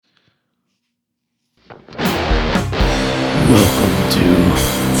Welcome to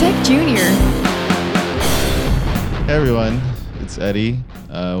Tech Junior. Hey everyone, it's Eddie.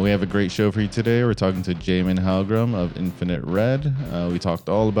 We have a great show for you today. We're talking to Jamin Halgrim of Infinite Red. We talked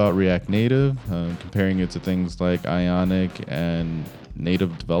all about React Native, comparing it to things like Ionic and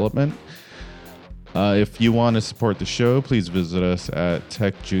native development. If you want to support the show, please visit us at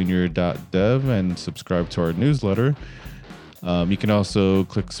techjunior.dev and subscribe to our newsletter. You can also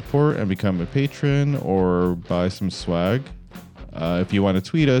click support and become a patron or buy some swag. If you want to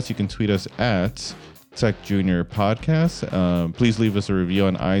tweet us, you can tweet us at Tech Junior Podcast. Please leave us a review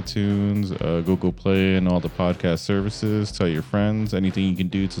on iTunes, Google Play, and all the podcast services. Tell your friends. Anything you can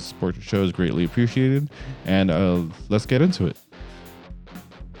do to support the show is greatly appreciated. And let's get into it.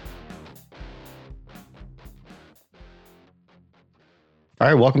 All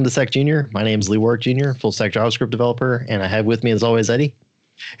right, welcome to Tech Junior. My name is Lee Warwick Jr., full stack JavaScript developer, and I have with me, as always, Eddie.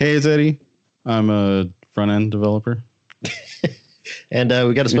 Hey, it's Eddie. I'm a front-end developer. And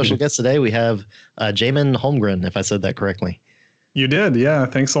we got a special guest today. We have Jamin Holmgren, if I said that correctly. You did, yeah.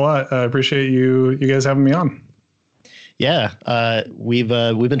 Thanks a lot. I appreciate you guys having me on. Yeah, we've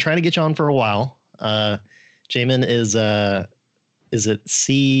been trying to get you on for a while. Jamin is it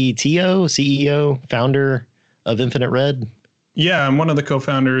CTO, CEO, founder of Infinite Red? Yeah, I'm one of the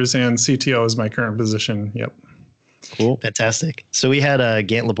co-founders, and CTO is my current position. Yep. Cool. Fantastic. So we had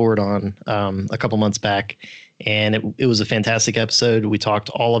Gant Laborde on a couple months back, and it was a fantastic episode. We talked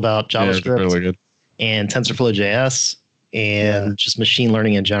all about JavaScript really good. and TensorFlow JS and just machine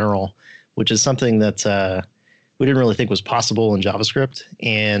learning in general, which is something that we didn't really think was possible in JavaScript.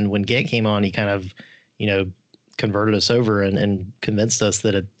 And when Gant came on, he kind of, converted us over and convinced us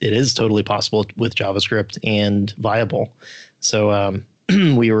that it is totally possible with JavaScript and viable. So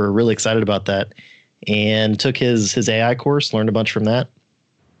we were really excited about that and took his AI course, learned a bunch from that.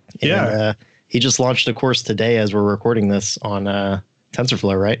 And, he just launched a course today as we're recording this on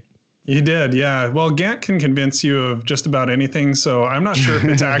TensorFlow, right? He did, yeah. Well, Gant can convince you of just about anything, so I'm not sure if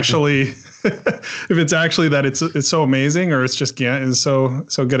it's actually that it's so amazing, or it's just Gant is so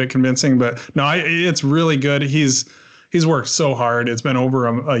good at convincing. But no, it's really good. He's worked so hard. It's been over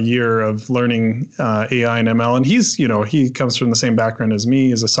a year of learning AI and ML, and he comes from the same background as me.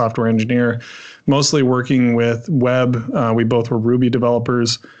 He's a software engineer, mostly working with web. We both were Ruby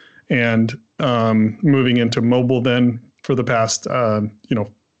developers, and moving into mobile then for the past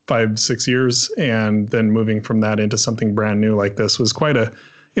 5-6 years, and then moving from that into something brand new like this was quite a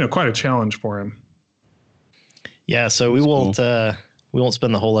challenge for him. Yeah, so we won't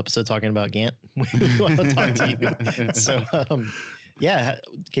spend the whole episode talking about Gant. We want to talk to you. So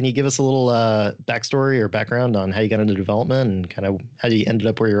can you give us a little backstory or background on how you got into development and kind of how you ended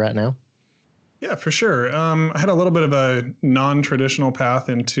up where you're at now? Yeah, for sure. I had a little bit of a non-traditional path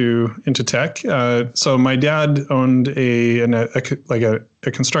into tech. So my dad owned a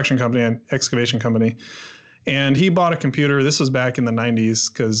construction company, an excavation company, and he bought a computer. This was back in the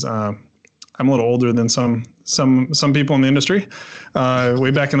 90s, because I'm a little older than some people in the industry. Way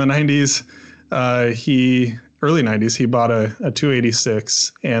back in the 90s, early 90s, he bought a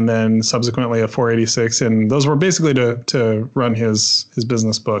 286 and then subsequently a 486, and those were basically to run his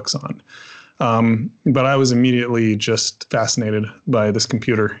business books on. But I was immediately just fascinated by this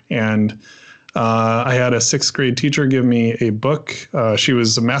computer. And I had a 6th grade teacher give me a book. She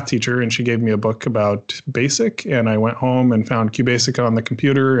was a math teacher, and she gave me a book about BASIC. And I went home and found QBasic on the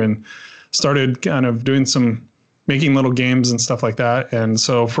computer and started kind of making little games and stuff like that. And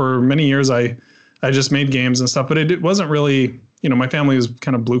so for many years, I just made games and stuff, but it wasn't really, my family was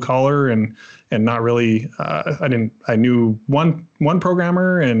kind of blue collar and not really, I knew one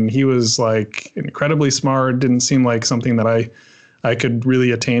programmer, and he was like incredibly smart. Didn't seem like something that I could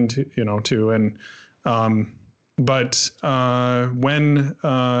really attain to, and,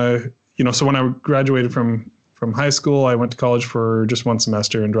 so when I graduated from high school, I went to college for just one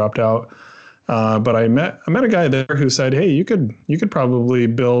semester and dropped out. But I met a guy there who said, hey, you could probably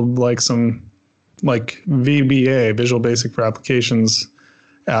build some VBA, Visual Basic for Applications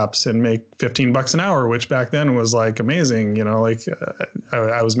apps, and make $15 an hour, which back then was amazing.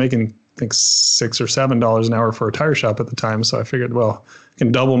 I was making, I think, $6 or $7 an hour for a tire shop at the time. So I figured, well, I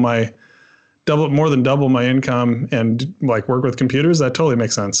can more than double my income and work with computers. That totally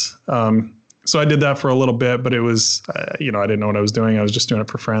makes sense. So I did that for a little bit, but it was, I didn't know what I was doing. I was just doing it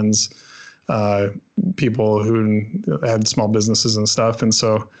for friends, people who had small businesses and stuff. And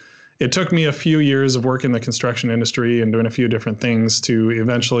so it took me a few years of working in the construction industry and doing a few different things to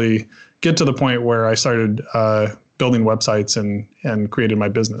eventually get to the point where I started building websites and created my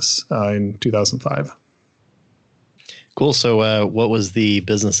business in 2005. Cool. So what was the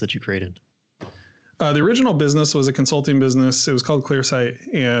business that you created? The original business was a consulting business. It was called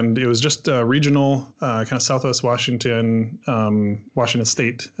ClearSight, and it was just regional, kind of Southwest Washington, Washington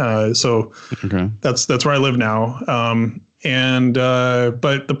State. So that's where I live now.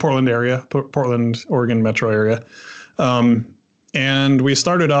 But the Portland area, Portland, Oregon metro area. And we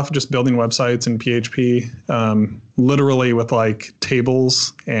started off just building websites in PHP, literally with like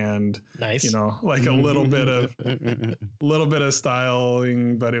tables and, nice. Like a little bit of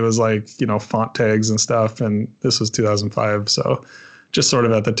styling, but it was like, font tags and stuff. And this was 2005. So just sort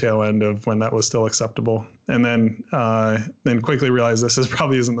of at the tail end of when that was still acceptable. And then quickly realized this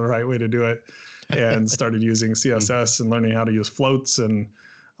probably isn't the right way to do it, and started using CSS and learning how to use floats and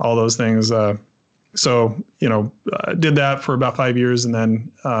all those things. Did that for about 5 years, and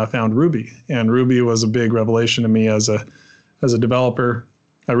then found Ruby. And Ruby was a big revelation to me as a developer.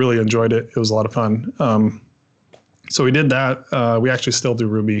 I really enjoyed it. It was a lot of fun. So we did that. We actually still do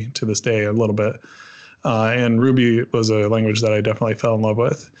Ruby to this day a little bit. And Ruby was a language that I definitely fell in love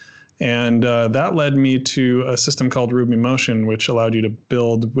with. And that led me to a system called Ruby Motion, which allowed you to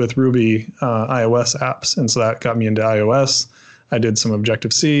build with Ruby iOS apps. And so that got me into iOS. I did some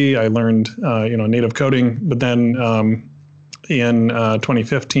Objective-C. I learned, native coding. But then in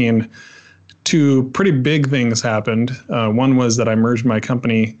 2015, two pretty big things happened. One was that I merged my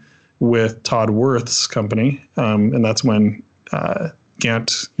company with Todd Worth's company, and that's when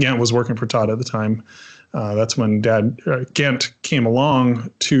Gant was working for Todd at the time. That's when Gant came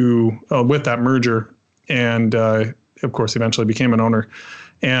along with that merger, and of course eventually became an owner.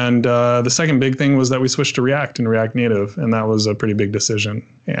 And the second big thing was that we switched to React and React Native, and that was a pretty big decision.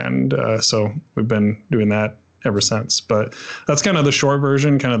 And so we've been doing that ever since. But that's kind of the short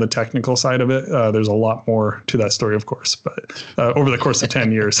version, kind of the technical side of it. There's a lot more to that story, of course. But over the course of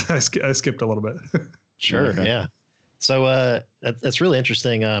 10 years, I skipped a little bit. Sure, okay. Yeah. So that's really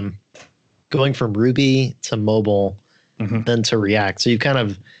interesting. Going from Ruby to mobile, then to React. So you've kind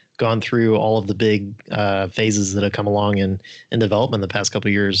of gone through all of the big phases that have come along in development the past couple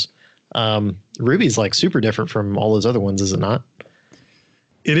of years. Ruby's like super different from all those other ones, is it not?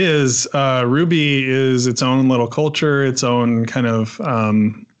 It is. Ruby is its own little culture, its own kind of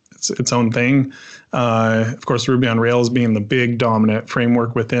its own thing. Of course, Ruby on Rails being the big dominant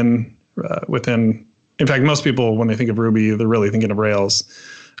framework within. In fact, most people, when they think of Ruby, they're really thinking of Rails.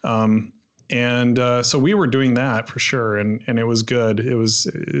 So we were doing that for sure, and it was good.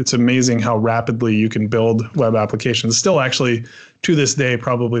 It's amazing how rapidly you can build web applications. Still, actually, to this day,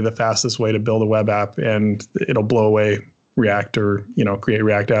 probably the fastest way to build a web app, and it'll blow away React or create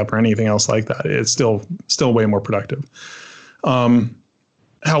React app or anything else like that. It's still way more productive.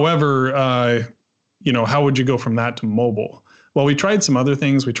 However, how would you go from that to mobile? Well, we tried some other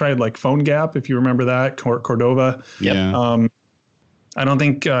things. We tried like PhoneGap, if you remember that, Cordova. Yep. Yeah. I don't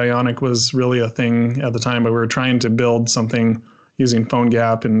think Ionic was really a thing at the time, but we were trying to build something using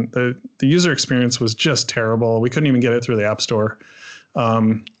PhoneGap, and the user experience was just terrible. We couldn't even get it through the App Store.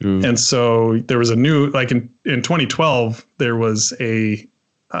 And so there was a new, like in 2012, there was a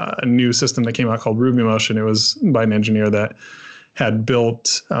new system that came out called Ruby Motion. It was by an engineer that had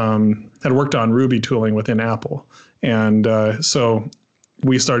worked on Ruby tooling within Apple. And so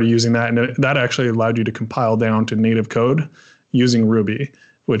we started using that, and that actually allowed you to compile down to native code using Ruby,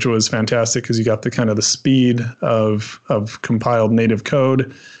 which was fantastic because you got the kind of the speed of compiled native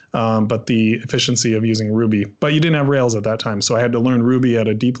code, but the efficiency of using Ruby. But you didn't have Rails at that time, so I had to learn Ruby at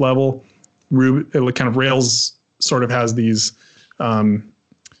a deep level. Rails sort of has these,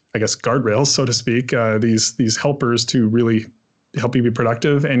 guardrails, so to speak, these helpers to really help you be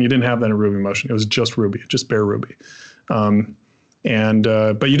productive, and you didn't have that in Ruby Motion. It was just Ruby, just bare Ruby.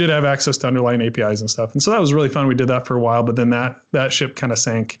 But you did have access to underlying APIs and stuff. And so that was really fun. We did that for a while, but then that ship kind of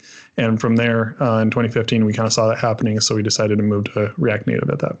sank. And from there, in 2015, we kind of saw that happening. So we decided to move to React Native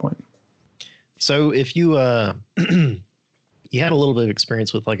at that point. So if you, you had a little bit of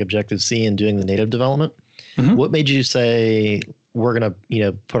experience with like Objective-C and doing the native development, what made you say we're going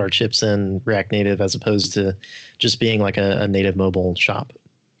to, put our chips in React Native as opposed to just being like a native mobile shop?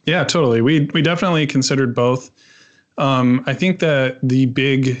 Yeah, totally. We definitely considered both. I think that the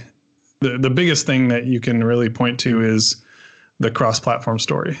biggest thing that you can really point to is the cross-platform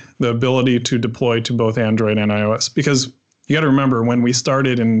story, the ability to deploy to both Android and iOS. Because you got to remember, when we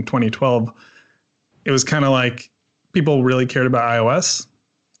started in 2012, it was kind of like people really cared about iOS.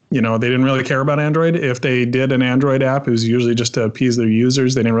 They didn't really care about Android. If they did an Android app, it was usually just to appease their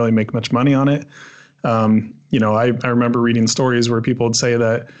users. They didn't really make much money on it. I remember reading stories where people would say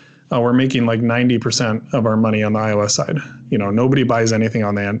that we're making like 90% of our money on the iOS side. Nobody buys anything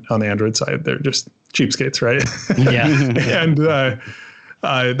on the Android side. They're just cheapskates, right? Yeah.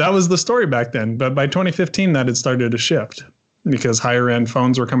 That was the story back then. But by 2015, that had started to shift because higher end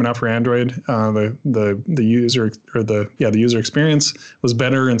phones were coming out for Android. The user experience was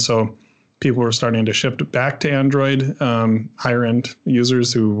better, and so people were starting to shift back to Android. Higher end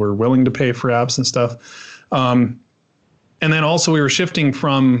users who were willing to pay for apps and stuff. And then also we were shifting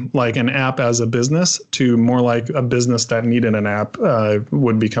from like an app as a business to more like a business that needed an app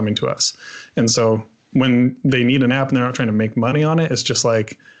would be coming to us. And so when they need an app and they're not trying to make money on it, it's just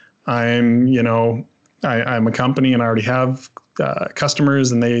like I'm a company and I already have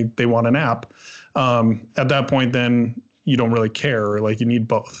customers and they want an app. At that point, then you don't really care, like you need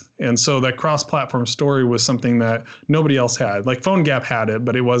both. And so that cross-platform story was something that nobody else had. Like PhoneGap had it,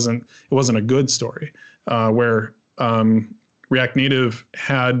 but it wasn't a good story. Where React Native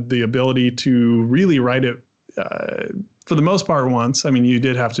had the ability to really write it for the most part once. I mean, you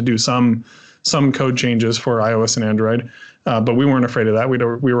did have to do some code changes for iOS and Android, but we weren't afraid of that. We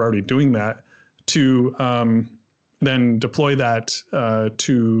were already doing that to then deploy that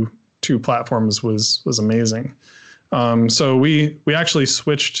to platforms was amazing. So we actually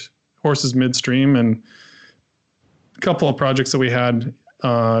switched horses midstream, and a couple of projects that we had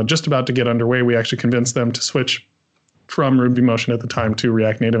just about to get underway, we actually convinced them to switch from RubyMotion at the time to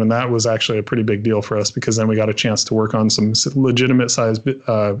React Native. And that was actually a pretty big deal for us because then we got a chance to work on some legitimate sized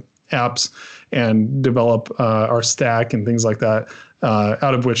apps and develop our stack and things like that,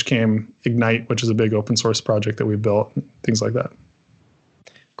 out of which came Ignite, which is a big open source project that we built, things like that.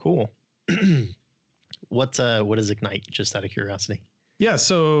 Cool. What is Ignite, just out of curiosity? Yeah,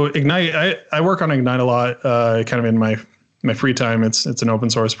 so Ignite, I work on Ignite a lot, kind of in my free time. It's an open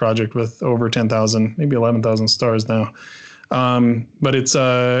source project with over 10,000, maybe 11,000 stars now. But it's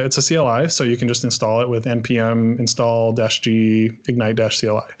a CLI, so you can just install it with npm install -g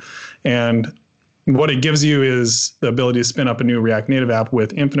ignite-cli. And what it gives you is the ability to spin up a new React Native app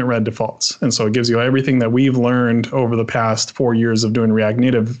with infinite red defaults. And so it gives you everything that we've learned over the past 4 years of doing React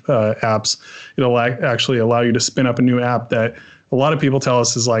Native apps. It'll actually allow you to spin up a new app that a lot of people tell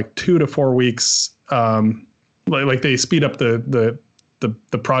us is like 2 to 4 weeks. Like they speed up the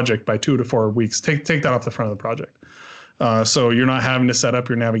project by 2 to 4 weeks. Take that off the front of the project. So you're not having to set up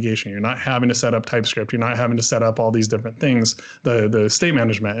your navigation. You're not having to set up TypeScript. You're not having to set up all these different things, the state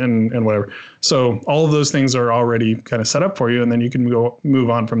management and whatever. So all of those things are already kind of set up for you, and then you can move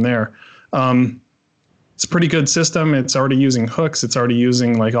on from there. It's a pretty good system. It's already using hooks. It's already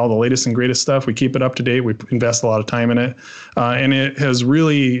using like all the latest and greatest stuff. We keep it up to date. We invest a lot of time in it. And it has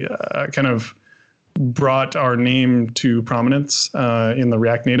really kind of brought our name to prominence in the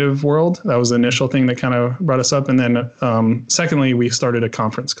React Native world. That was the initial thing that kind of brought us up. And then secondly, we started a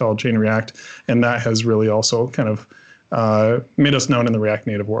conference called Chain React, and that has really also kind of made us known in the React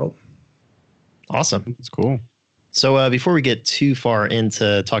Native world. Awesome. That's cool. So before we get too far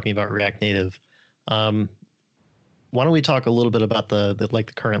into talking about React Native, why don't we talk a little bit about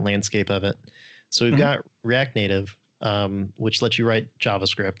the current landscape of it? So we've got React Native, which lets you write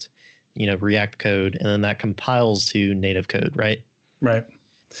JavaScript, React code, and then that compiles to native code, right? Right.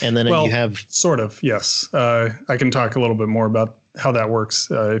 And then you have sort of, yes. I can talk a little bit more about how that works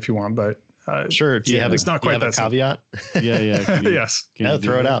if you want, but sure. Do you have it's not quite that caveat? Yeah. Yes. No,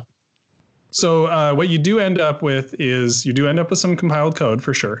 throw it out. So what you do end up with is some compiled code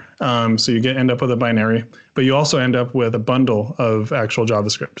for sure. So you end up with a binary, but you also end up with a bundle of actual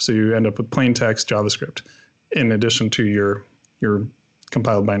JavaScript. So you end up with plain text JavaScript in addition to your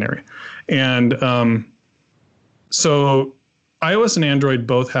compiled binary. And so iOS and Android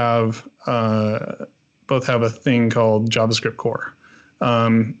both have a thing called JavaScript core.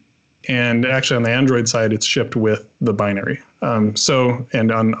 And actually on the Android side, it's shipped with the binary. And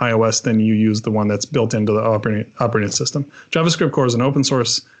on iOS, then you use the one that's built into the operating system. JavaScript core is an open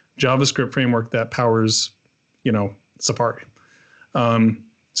source JavaScript framework that powers, Safari.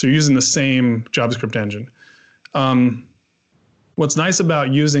 So you're using the same JavaScript engine. What's nice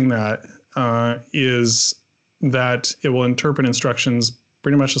about using that is that it will interpret instructions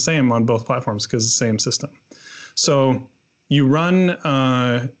pretty much the same on both platforms because it's the same system. So you run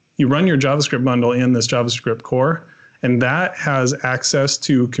your JavaScript bundle in this JavaScript core, and that has access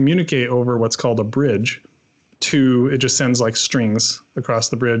to communicate over what's called a bridge. It just sends like strings across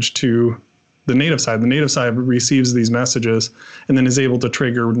the bridge to the native side. The native side receives these messages and then is able to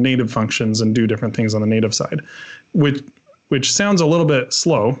trigger native functions and do different things on the native side, which sounds a little bit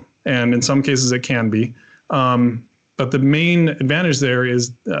slow, and in some cases it can be. But the main advantage there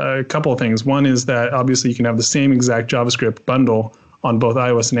is a couple of things. One is that obviously you can have the same exact JavaScript bundle on both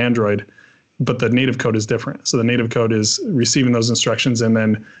iOS and Android, but the native code is different. So the native code is receiving those instructions and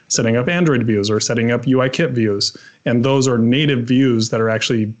then setting up Android views or setting up UIKit views. And those are native views that are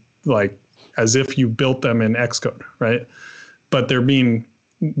actually like as if you built them in Xcode, right? But they're being,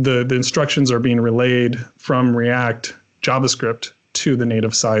 the instructions are being relayed from React JavaScript to the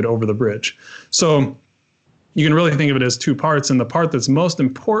native side over the bridge. So you can really think of it as two parts. And the part that's most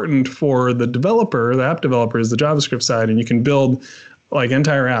important for the developer, the app developer, is the JavaScript side. And you can build like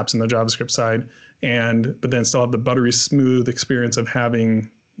entire apps in the JavaScript side, but then still have the buttery smooth experience of having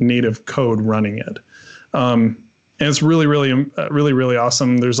native code running it. And it's really, really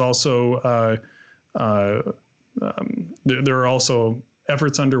awesome. There's also there are also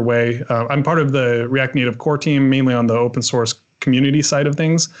efforts underway. I'm part of the React Native core team, mainly on the open source community side of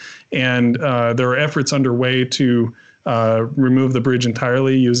things. And there are efforts underway to remove the bridge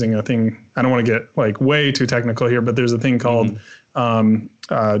entirely using a thing. I don't want to get like way too technical here, but there's a thing called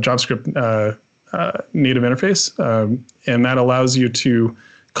JavaScript native interface. And that allows you to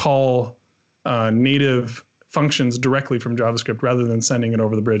call native functions directly from JavaScript rather than sending it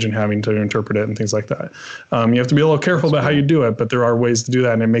over the bridge and having to interpret it and things like that. You have to be a little careful about how you do it, but there are ways to do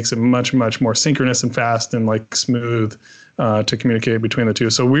that, and it makes it much, much more synchronous and fast and like smooth to communicate between the two.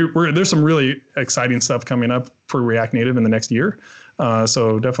 So there's some really exciting stuff coming up for React Native in the next year.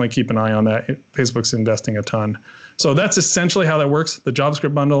 So definitely keep an eye on that. Facebook's investing a ton. So that's essentially how that works. The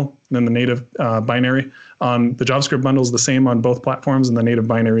JavaScript bundle, then the native binary. The JavaScript bundle is the same on both platforms, and the native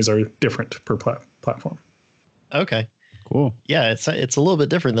binaries are different per platform. Okay. Cool. Yeah, it's a little bit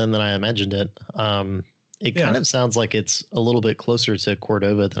different than I imagined it. It kind of sounds like it's a little bit closer to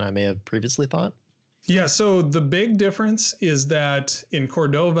Cordova than I may have previously thought. Yeah, so the big difference is that in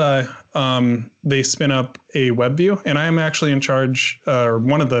Cordova, they spin up a web view, and I am actually in charge, or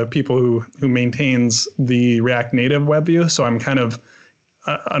one of the people who maintains the React Native web view. So I'm kind of,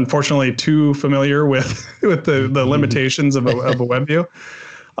 unfortunately, too familiar with the limitations of a web view.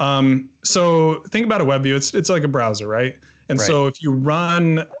 So think about a web view. It's like a browser, right? And right. So if you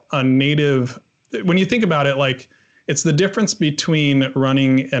run a native, when you think about it, like it's the difference between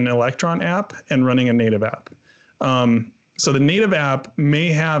running an Electron app and running a native app. So the native app may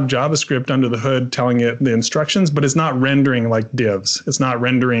have JavaScript under the hood telling it the instructions, but it's not rendering like divs. It's not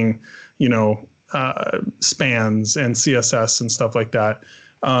rendering, spans and CSS and stuff like that.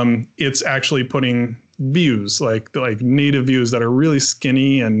 It's actually putting views like native views that are really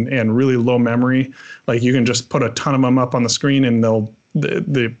skinny and really low memory. Like you can just put a ton of them up on the screen and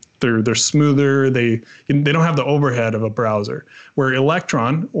they're smoother. They don't have the overhead of a browser, where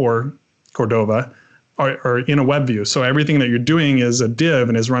Electron or Cordova are in a web view. So everything that you're doing is a div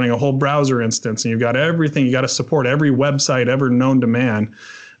and is running a whole browser instance, and you've got everything. You got to support every website ever known to man.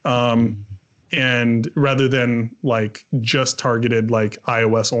 And rather than like just targeted like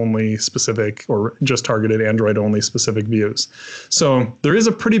iOS only specific or just targeted Android only specific views. So there is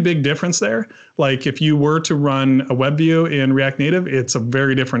a pretty big difference there. Like if you were to run a web view in React Native, it's a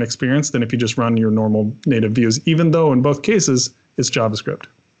very different experience than if you just run your normal native views, even though in both cases it's JavaScript.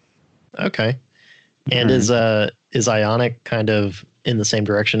 Okay. And is Ionic kind of in the same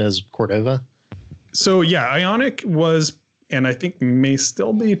direction as Cordova? So yeah, Ionic was, and I think may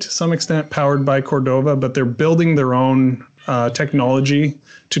still be to some extent powered by Cordova, but they're building their own technology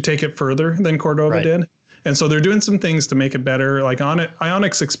to take it further than Cordova did. And so they're doing some things to make it better. Like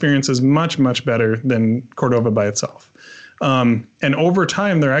Ionic's experience is much, much better than Cordova by itself. And over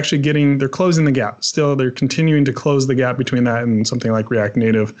time, they're closing the gap. Still, they're continuing to close the gap between that and something like React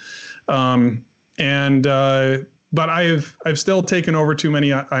Native. But I've still taken over too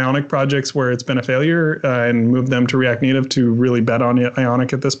many Ionic projects where it's been a failure and moved them to React Native to really bet on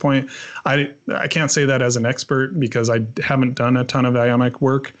Ionic at this point. I can't say that as an expert because I haven't done a ton of Ionic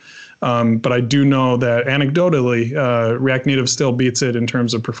work, but I do know that anecdotally, React Native still beats it in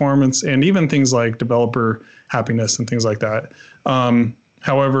terms of performance and even things like developer happiness and things like that.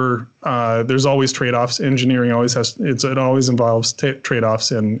 However, there's always trade-offs. Engineering always always involves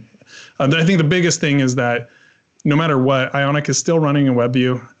trade-offs, and I think the biggest thing is that no matter what, Ionic is still running in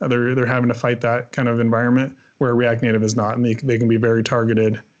WebView. They're having to fight that kind of environment where React Native is not, and they can be very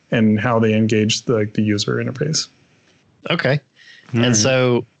targeted in how they engage the user interface. Okay. And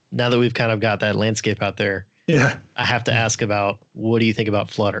so now that we've kind of got that landscape out there, I have to ask about, what do you think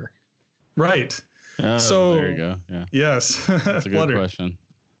about Flutter? Right. So there you go. Yeah. Yes. That's a good question.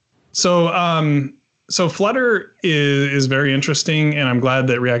 So Flutter is very interesting, and I'm glad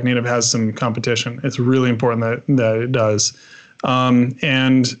that React Native has some competition. It's really important that it does.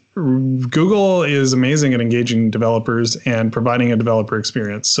 And Google is amazing at engaging developers and providing a developer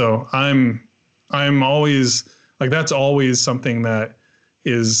experience. So I'm always like, that's always something that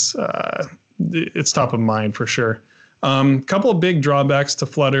is it's top of mind for sure. Couple of big drawbacks to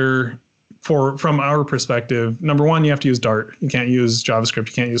Flutter from our perspective. Number one, you have to use Dart. You can't use JavaScript.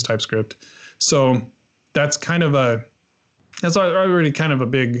 You can't use TypeScript. So that's already kind of a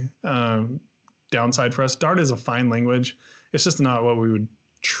big downside for us. Dart is a fine language. It's just not what we would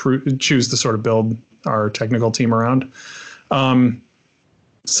choose to sort of build our technical team around.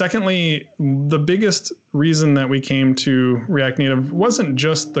 Secondly, the biggest reason that we came to React Native wasn't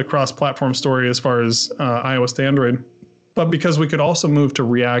just the cross-platform story as far as iOS to Android, but because we could also move to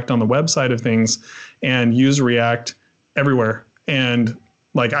React on the web side of things and use React everywhere. And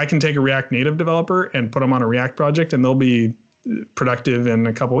like I can take a React Native developer and put them on a React project and they'll be productive in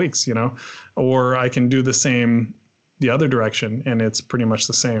a couple weeks, or I can do the same the other direction and it's pretty much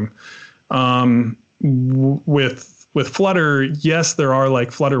the same. With Flutter, yes, there are like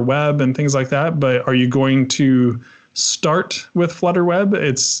Flutter Web and things like that, but are you going to start with Flutter Web?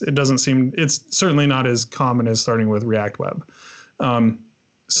 It's certainly not as common as starting with React Web.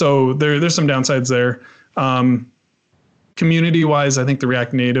 So there's some downsides there. Community-wise, I think the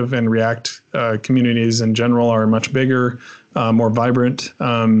React Native and React communities in general are much bigger, more vibrant.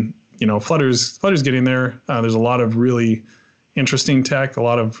 Flutter's getting there. There's a lot of really interesting tech, a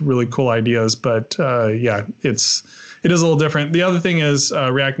lot of really cool ideas, but it is a little different. The other thing is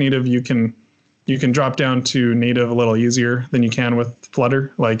React Native, you can drop down to native a little easier than you can with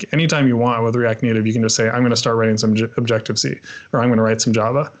Flutter. Like anytime you want with React Native, you can just say, I'm going to start writing some Objective-C, or I'm going to write some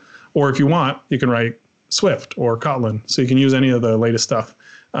Java. Or if you want, you can write Swift or Kotlin. So you can use any of the latest stuff.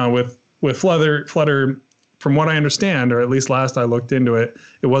 With Flutter, from what I understand, or at least last I looked into it,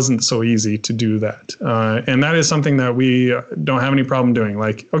 it wasn't so easy to do that. And that is something that we don't have any problem doing.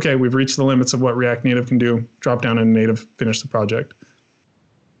 Like, okay, we've reached the limits of what React Native can do. Drop down in native, finish the project.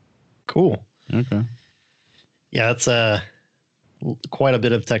 Cool. Okay. Yeah, that's quite a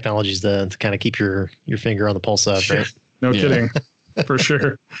bit of technologies to kind of keep your finger on the pulse of, right? No kidding, for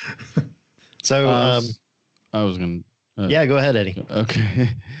sure. So I was going to. Yeah, go ahead, Eddie. Okay.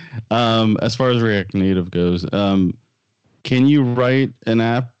 As far as React Native goes, can you write an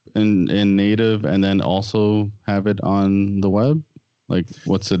app in native and then also have it on the web? Like,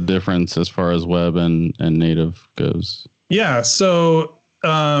 what's the difference as far as web and native goes? Yeah. So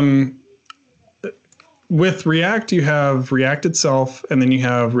with React, you have React itself, and then you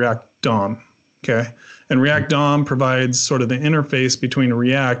have React DOM. Okay. And React DOM provides sort of the interface between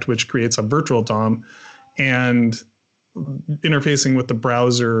React, which creates a virtual DOM, and interfacing with the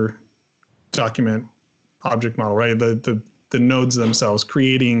browser document object model, right? The nodes themselves,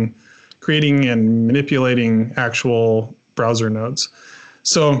 creating and manipulating actual browser nodes.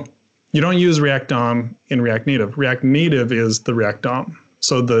 So you don't use React DOM in React Native. React Native is the React DOM.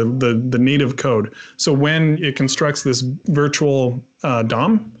 So the native code. So when it constructs this virtual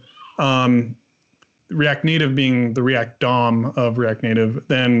DOM, React Native being the React DOM of React Native,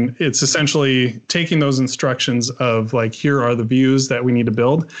 then it's essentially taking those instructions of like, here are the views that we need to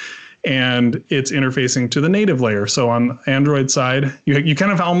build, and it's interfacing to the native layer. So on Android side, you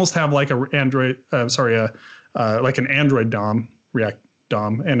kind of almost have like like an Android DOM, React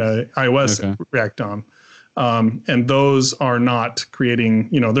DOM, and a iOS React DOM. And those are not creating,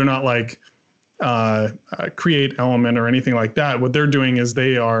 they're not like create element or anything like that. What they're doing is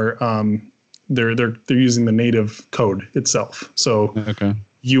they are they're using the native code itself. So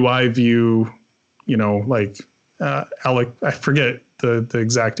UI view, like Alec, I forget the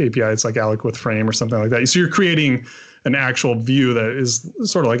exact API. It's like Alec with frame or something like that. So you're creating an actual view that is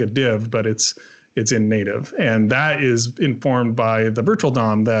sort of like a div, but it's in native. And that is informed by the virtual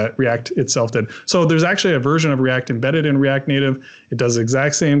DOM that React itself did. So there's actually a version of React embedded in React Native. It does the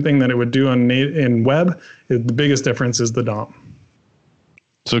exact same thing that it would do in web. The biggest difference is the DOM.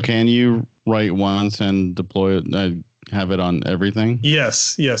 So can you write once and deploy it, have it on everything?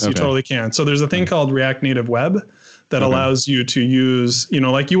 Yes, you totally can. So there's a thing called React Native Web that allows you to use,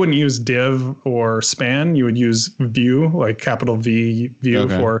 like you wouldn't use div or span, you would use view, like capital V view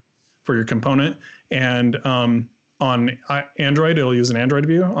for your component. And on Android, it'll use an Android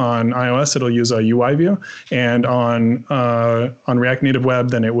view. On iOS, it'll use a UI view. And on React Native Web,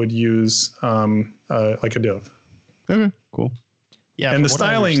 then it would use like a div. Okay, cool. Yeah, and the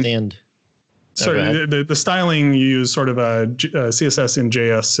styling. The styling, you use sort of a CSS in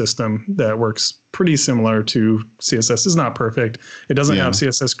JS system that works pretty similar to CSS. It's not perfect. It doesn't have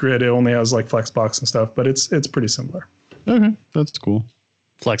CSS grid. It only has like Flexbox and stuff, but it's pretty similar. Okay, that's cool.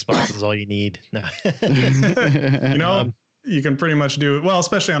 Flexbox is all you need. No. You can pretty much do it well,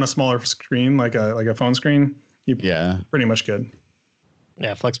 especially on a smaller screen, like a phone screen. Pretty much good.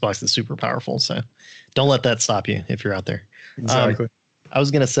 Yeah, Flexbox is super powerful, so don't let that stop you if you're out there. Exactly. I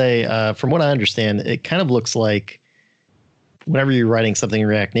was going to say, from what I understand, it kind of looks like whenever you're writing something in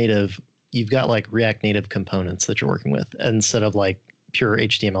React Native, you've got like React Native components that you're working with instead of like pure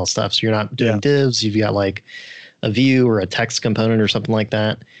HTML stuff. So you're not doing divs. You've got like a view or a text component or something like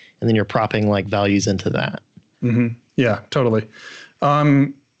that. And then you're propping like values into that. Mm-hmm. Yeah, totally.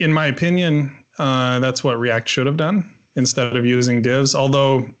 In my opinion, that's what React should have done instead of using divs.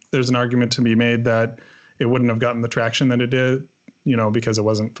 Although there's an argument to be made that it wouldn't have gotten the traction that it did, because it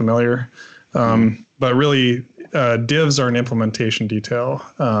wasn't familiar. But really, divs are an implementation detail.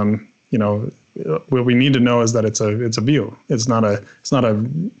 What we need to know is that it's a view. It's not a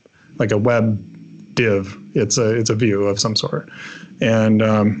like a web div. It's a view of some sort. And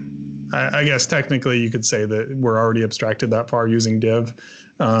I guess technically you could say that we're already abstracted that far using div.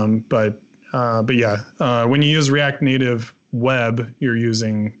 But yeah, when you use React Native Web, you're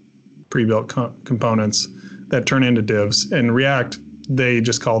using pre-built components that turn into divs. And React, they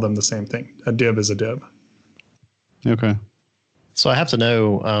just call them the same thing. A div is a div. Okay. So I have to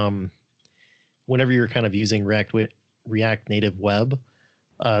know, whenever you're kind of using React Native Web,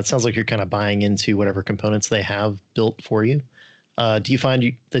 it sounds like you're kind of buying into whatever components they have built for you. Do you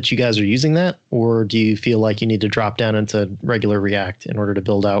find that you guys are using that, or do you feel like you need to drop down into regular React in order to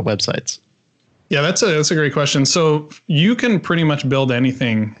build out websites? Yeah, that's a great question. So you can pretty much build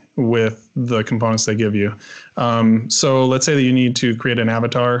anything with the components they give you. So let's say that you need to create an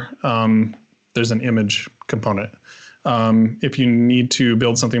avatar. There's an image component. If you need to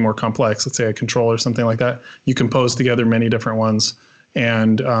build something more complex, let's say a control or something like that, you compose together many different ones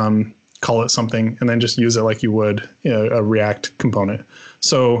and call it something, and then just use it like you would a React component.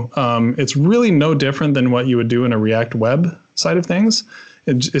 So it's really no different than what you would do in a React web side of things.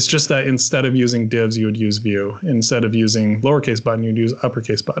 It's just that instead of using divs, you would use view. Instead of using lowercase button, you'd use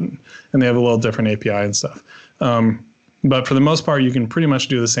uppercase button. And they have a little different API and stuff. But for the most part, you can pretty much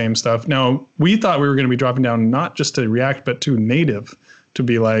do the same stuff. Now, we thought we were going to be dropping down not just to React, but to native, to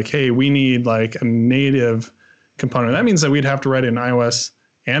be like, hey, we need like a native component. That means that we'd have to write in iOS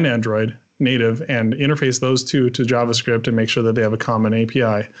and Android native and interface those two to JavaScript and make sure that they have a common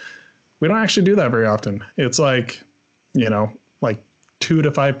API. We don't actually do that very often. It's like, like 2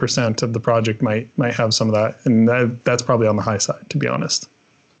 to 5% of the project might have some of that. And that's probably on the high side, to be honest.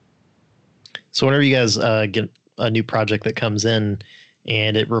 So whenever you guys get a new project that comes in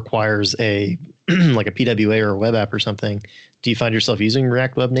and it requires a like a PWA or a web app or something, do you find yourself using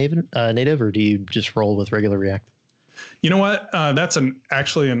React Web native, or do you just roll with regular React? You know what? That's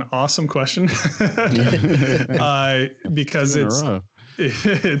actually an awesome question because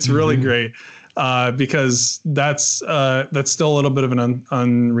it's really great. Because that's still a little bit of an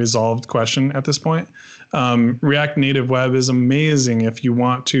unresolved question at this point. React Native Web is amazing if you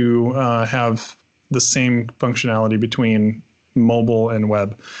want to have the same functionality between mobile and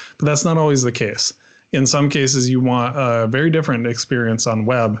web, but that's not always the case. In some cases, you want a very different experience on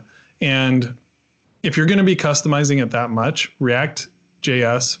web, and if you're going to be customizing it that much,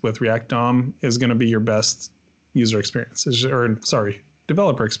 React.js with React DOM is going to be your best user experience,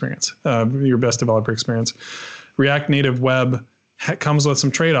 developer experience, your best developer experience. React Native Web comes with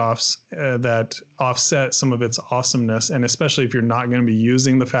some trade-offs that offset some of its awesomeness. And especially if you're not going to be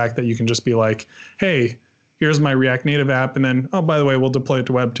using the fact that you can just be like, hey, here's my React Native app. And then, oh, by the way, we'll deploy it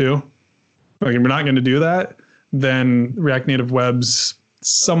to web too. Like, if you're not going to do that, then React Native Web's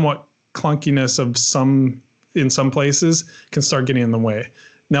somewhat clunkiness in some places can start getting in the way.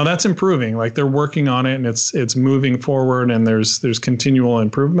 Now that's improving, like they're working on it and it's moving forward and there's continual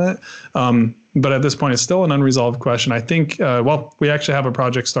improvement. But at this point, it's still an unresolved question. I think, we actually have a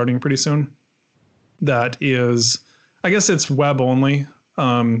project starting pretty soon that is, I guess it's web only.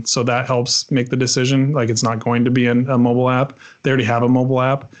 So that helps make the decision. Like, it's not going to be a mobile app. They already have a mobile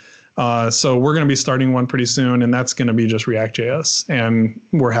app. So we're going to be starting one pretty soon, and that's going to be just React.js. And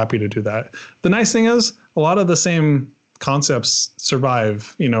we're happy to do that. The nice thing is a lot of the same concepts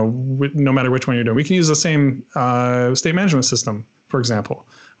survive, no matter which one you're doing. We can use the same state management system, for example.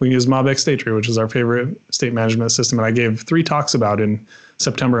 We can use MobX State Tree, which is our favorite state management system, and I gave 3 talks about in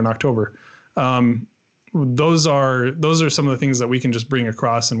September and October. Those are some of the things that we can just bring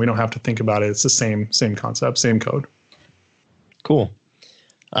across, and we don't have to think about it. It's the same concept, same code. Cool.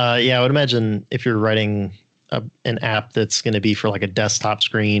 I would imagine if you're writing an app that's going to be for like a desktop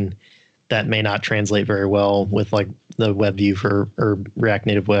screen, that may not translate very well with like the web view or React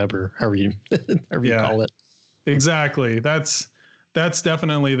Native Web or however you call it. Exactly. That's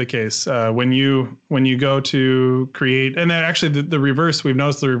definitely the case. When you go to create, and then actually the reverse, we've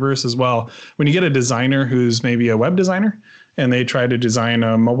noticed the reverse as well. When you get a designer who's maybe a web designer and they try to design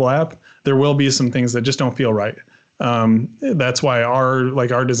a mobile app, there will be some things that just don't feel right. That's why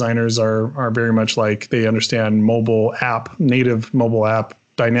our designers are very much like they understand native mobile app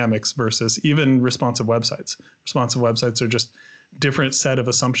dynamics versus even responsive websites. Responsive websites are just different set of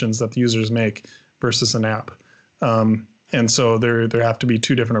assumptions that the users make versus an app. And so there have to be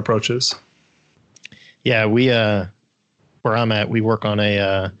two different approaches. Yeah, we where I'm at, we work on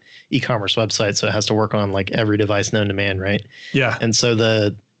a e-commerce website, so it has to work on like every device known to man, right? Yeah. And so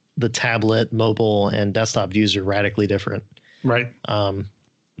the tablet, mobile, and desktop views are radically different. Right.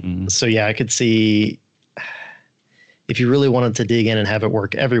 So yeah, I could see if you really wanted to dig in and have it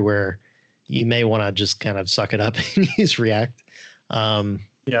work everywhere, you may want to just kind of suck it up and use React.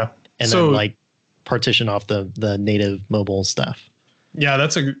 Yeah. And then like partition off the native mobile stuff. Yeah,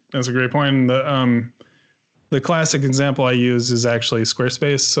 that's a great point. The classic example I use is actually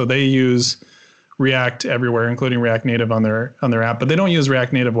Squarespace. So they use React everywhere, including React Native on their app, but they don't use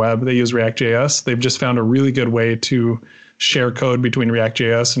React Native Web. They use React.js. They've just found a really good way to share code between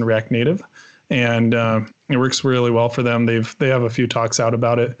React.js and React Native, and it works really well for them. They have a few talks out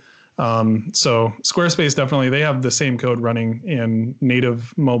about it. So Squarespace definitely, they have the same code running in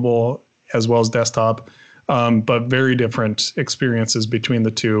native mobile as well as desktop. But very different experiences between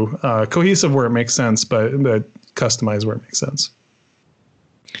the two. Cohesive where it makes sense, but customized where it makes sense.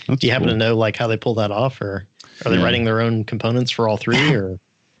 Do you happen to know like how they pull that off, or are they writing their own components for all three? Or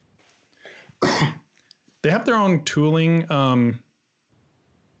they have their own tooling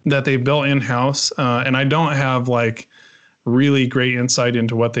that they built in-house, and I don't have like really great insight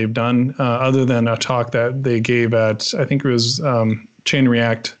into what they've done, other than a talk that they gave at, I think it was Chain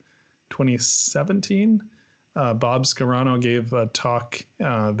React 2017. Bob Scarano gave a talk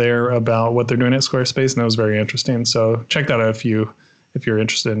there about what they're doing at Squarespace, and that was very interesting. So check that out if you're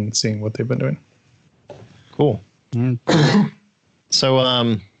interested in seeing what they've been doing. Cool.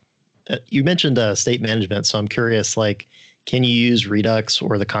 So you mentioned state management, so I'm curious, like, can you use Redux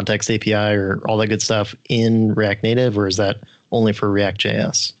or the Context API or all that good stuff in React Native, or is that only for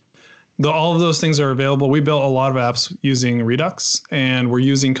React.js? All of those things are available. We built a lot of apps using Redux, and we're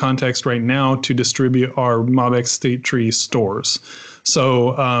using Context right now to distribute our MobX state tree stores.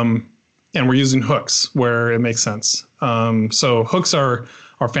 So, and we're using hooks where it makes sense. So hooks are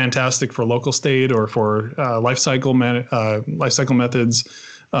fantastic for local state or for lifecycle methods.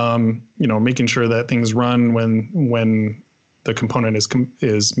 Making sure that things run when the component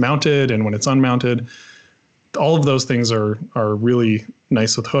is mounted and when it's unmounted. All of those things are really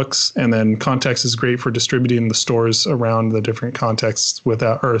nice with hooks, and then Context is great for distributing the stores around the different contexts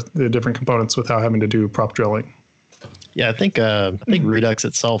the different components without having to do prop drilling. Yeah, I think Redux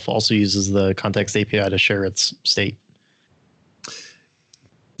itself also uses the Context API to share its state.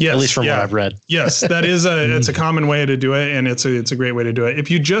 Yes, at least from what I've read. Yes, that is it's a common way to do it, and it's a great way to do it.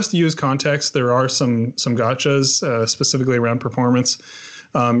 If you just use Context, there are some gotchas specifically around performance.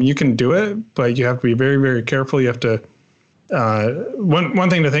 You can do it, but you have to be very, very careful. You have to. One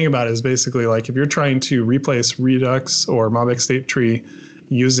thing to think about is basically like if you're trying to replace Redux or MobX state tree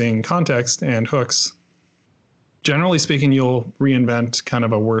using Context and hooks, generally speaking, you'll reinvent kind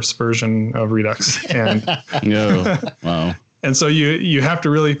of a worse version of Redux. And wow. And so you have to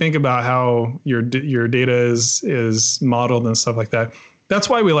really think about how your data is modeled and stuff like that. That's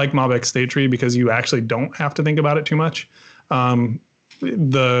why we like MobX state tree, because you actually don't have to think about it too much.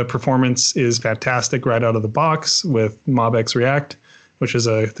 The performance is fantastic right out of the box with MobX React, which is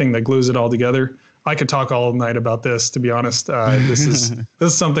a thing that glues it all together. I could talk all night about this, to be honest. This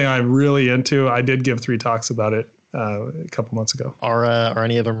is something I'm really into. I did give 3 talks about it a couple months ago. Are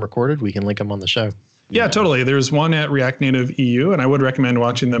any of them recorded? We can link them on the show. Yeah, totally. There's one at React Native EU, and I would recommend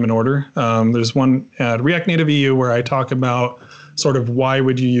watching them in order. There's one at React Native EU where I talk about sort of why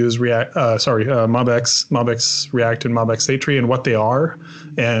would you use MobX React and MobX state tree and what they are,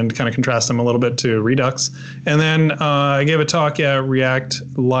 and kind of contrast them a little bit to Redux. And then I gave a talk at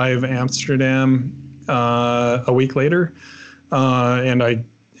React Live Amsterdam a week later, and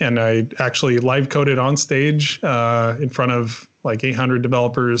I actually live coded on stage in front of like 800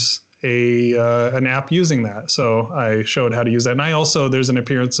 developers an app using that. So I showed how to use that. And I also, there's an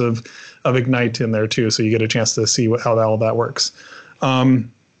appearance of Ignite in there too. So you get a chance to see how all that works.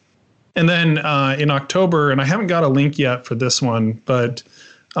 And then in October, and I haven't got a link yet for this one, but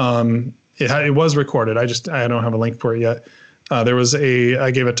it was recorded. I don't have a link for it yet.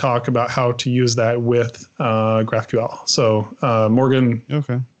 I gave a talk about how to use that with GraphQL. So Morgan.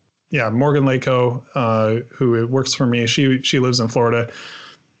 Okay. Yeah, Morgan Lako, who works for me, she lives in Florida,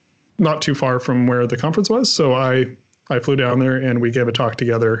 not too far from where the conference was. So I flew down there and we gave a talk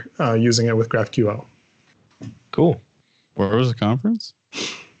together using it with GraphQL. Cool. Where was the conference?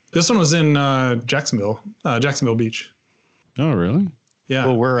 This one was in Jacksonville Beach. Oh, really? Yeah.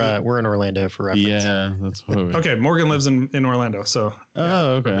 Well, we're in Orlando for reference. Yeah, that's what. Okay, Morgan lives in Orlando, so.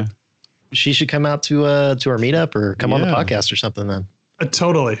 Oh, okay. She should come out to our meetup or come on the Yeah. podcast or something then.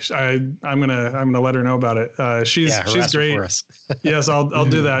 Totally. I'm gonna let her know about it. She's harass her great. for us. Yes, I'll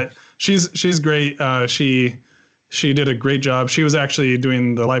do that. She's great. She did a great job. She was actually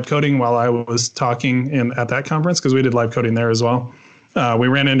doing the live coding while I was talking at that conference, because we did live coding there as well. We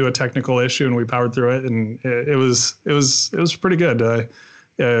ran into a technical issue and we powered through it, and it was pretty good.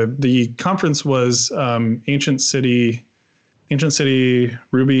 The conference was Ancient City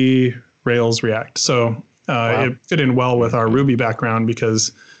Ruby Rails React. So Wow. it fit in well with our Ruby background,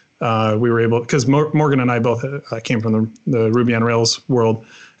 because Morgan and I both came from the Ruby on Rails world.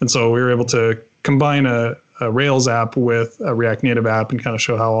 And so we were able to combine a Rails app with a React Native app and kind of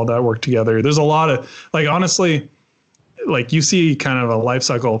show how all that worked together. There's a lot of, like, honestly, like, you see kind of a life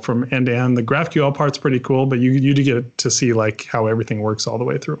cycle from end to end. The GraphQL part's pretty cool, but you do get to see like how everything works all the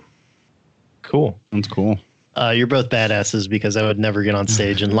way through. Cool. That's cool. You're both badasses, because I would never get on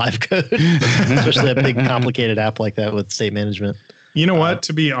stage and live code, especially a big complicated app like that with state management. You know what?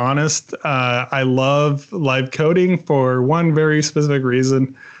 To be honest, I love live coding for one very specific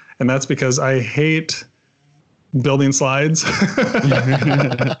reason, and that's because I hate building slides.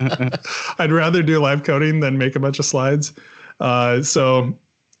 I'd rather do live coding than make a bunch of slides. So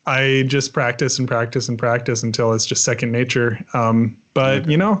I just practice and practice and practice until it's just second nature. But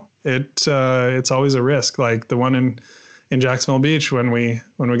you know, it's always a risk. Like the one in Jacksonville Beach, when we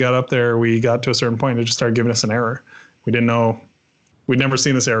got up there, we got to a certain point and it just started giving us an error. We didn't know. We'd never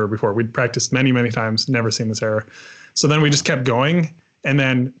seen this error before. We'd practiced many, many times, never seen this error. So then we just kept going, and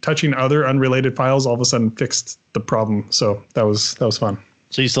then touching other unrelated files all of a sudden fixed the problem. So that was fun.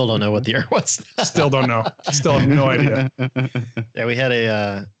 So you still don't know what the error was? Still don't know. Still have no idea. Yeah, we had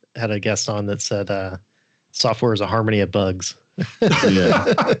a guest on that said software is a harmony of bugs.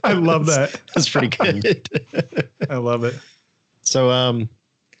 Yeah. I love that. That's pretty good. I love it. So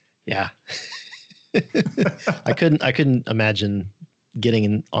yeah. I couldn't imagine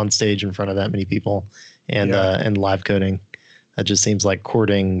getting on stage in front of that many people and live coding. That just seems like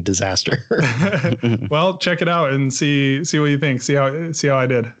courting disaster. Well, check it out and see what you think. See how I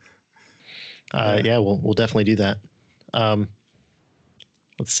did. Yeah, we'll definitely do that.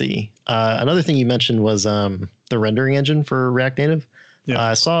 Let's see. Another thing you mentioned was the rendering engine for React Native. Yeah.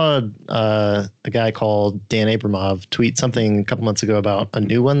 I saw a guy called Dan Abramov tweet something a couple months ago about a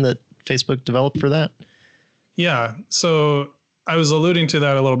new one that Facebook developed for that. Yeah. So I was alluding to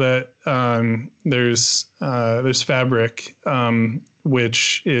that a little bit. There's Fabric,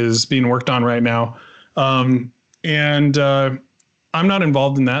 which is being worked on right now. And I'm not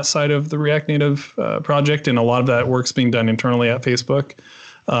involved in that side of the React Native project, and a lot of that work's being done internally at Facebook.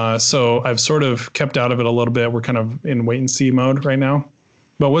 So I've sort of kept out of it a little bit. We're kind of in wait and see mode right now.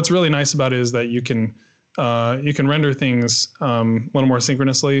 But what's really nice about it is that you can render things a little more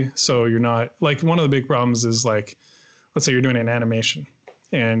synchronously. So you're not, like, one of the big problems is, like, let's say you're doing an animation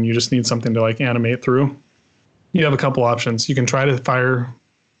and you just need something to, like, animate through. You have a couple options. You can try to fire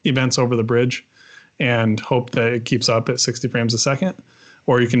events over the bridge and hope that it keeps up at 60 frames a second.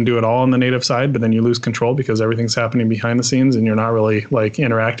 Or you can do it all on the native side, but then you lose control because everything's happening behind the scenes and you're not really, like,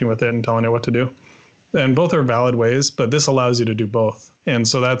 interacting with it and telling it what to do. And both are valid ways, but this allows you to do both. And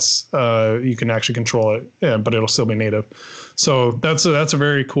so that's, you can actually control it, but it'll still be native. So that's a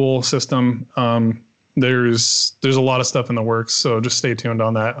very cool system. There's a lot of stuff in the works, so just stay tuned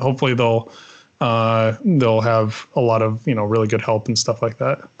on that. Hopefully they'll have a lot of, really good help and stuff like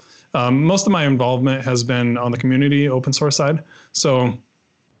that. Most of my involvement has been on the community open source side. So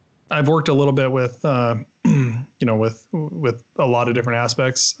I've worked a little bit with, with a lot of different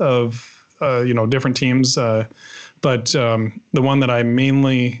aspects of, different teams. But the one that I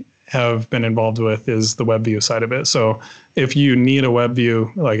mainly have been involved with is the web view side of it. So if you need a web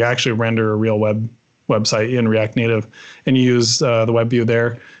view, like actually render a real website in React Native and you use the web view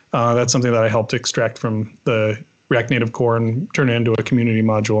there, that's something that I helped extract from the React Native core and turn it into a community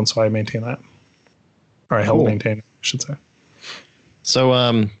module. And so I maintain that, or I help maintain it, I should say.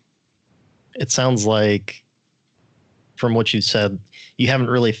 So it sounds like, from what you said, you haven't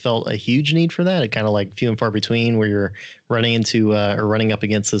really felt a huge need for that. It kind of like few and far between where you're running into or running up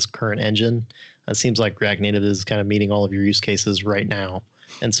against this current engine. It seems like React Native is kind of meeting all of your use cases right now.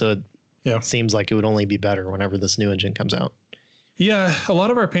 And so it seems like it would only be better whenever this new engine comes out. Yeah, a lot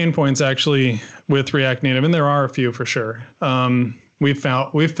of our pain points actually with React Native, and there are a few for sure. We've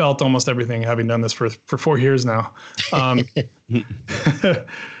felt almost everything having done this for 4 years now.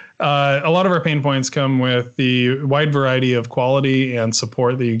 A lot of our pain points come with the wide variety of quality and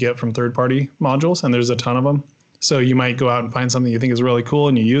support that you get from third-party modules, and there's a ton of them. So you might go out and find something you think is really cool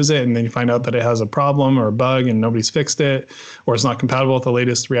and you use it, and then you find out that it has a problem or a bug and nobody's fixed it, or it's not compatible with the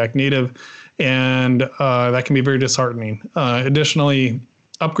latest React Native. And that can be very disheartening. Additionally,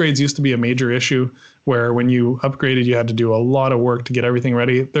 upgrades used to be a major issue where when you upgraded, you had to do a lot of work to get everything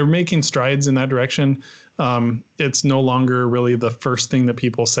ready. They're making strides in that direction. It's no longer really the first thing that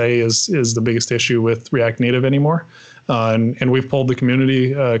people say is the biggest issue with React Native anymore. And we've polled the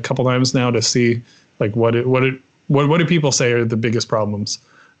community a couple times now to see like what do people say are the biggest problems.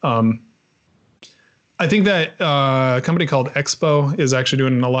 I think that a company called Expo is actually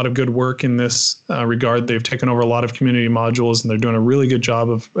doing a lot of good work in this regard. They've taken over a lot of community modules, and they're doing a really good job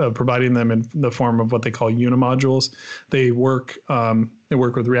of providing them in the form of what they call unimodules. They work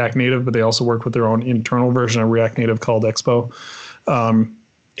with React Native, but they also work with their own internal version of React Native called Expo.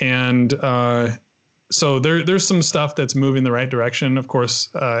 So there's some stuff that's moving the right direction. Of course,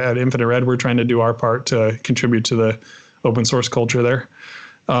 at Infinite Red, we're trying to do our part to contribute to the open source culture there.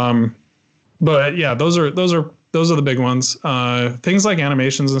 But yeah, those are the big ones. Things like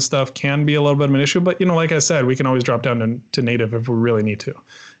animations and stuff can be a little bit of an issue, but like I said, we can always drop down to native if we really need to.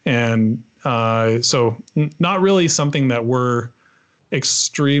 And so not really something that we're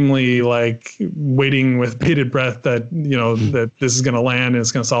extremely like waiting with bated breath that that this is going to land and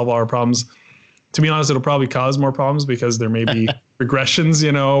it's going to solve all our problems. To be honest, it'll probably cause more problems because there may be regressions,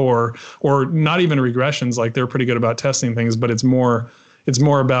 or not even regressions. Like they're pretty good about testing things, but it's more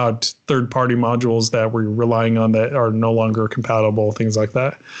about third-party modules that we're relying on that are no longer compatible, things like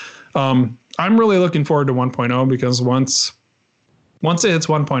that. I'm really looking forward to 1.0 because once it hits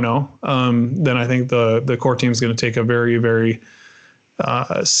 1.0, then I think the core team is going to take a very, very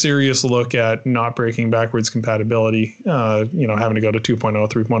serious look at not breaking backwards compatibility, having to go to 2.0,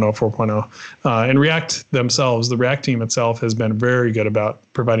 3.0, 4.0. And React themselves, the React team itself has been very good about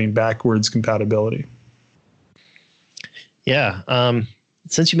providing backwards compatibility. Yeah.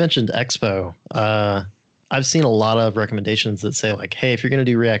 Since you mentioned Expo, I've seen a lot of recommendations that say like, hey, if you're going to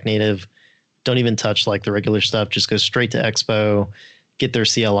do React Native, don't even touch like the regular stuff. Just go straight to Expo, get their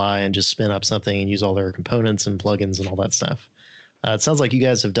CLI and just spin up something and use all their components and plugins and all that stuff. It sounds like you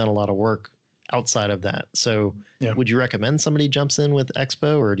guys have done a lot of work outside of that. So Would you recommend somebody jumps in with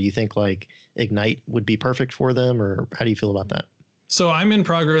Expo, or do you think like Ignite would be perfect for them, or how do you feel about that? So I'm in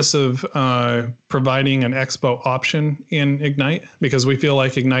progress of providing an Expo option in Ignite because we feel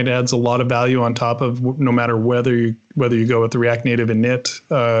like Ignite adds a lot of value on top of no matter whether you go with the React Native init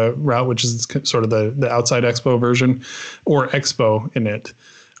route, which is sort of the outside Expo version, or Expo init.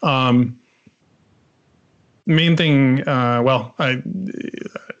 Main thing, I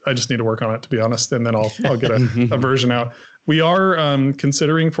just need to work on it, to be honest, and then I'll get a version out. We are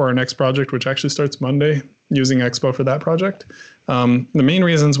considering for our next project, which actually starts Monday, using Expo for that project. The main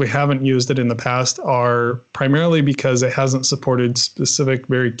reasons we haven't used it in the past are primarily because it hasn't supported specific,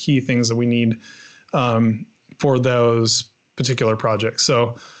 very key things that we need for those particular projects.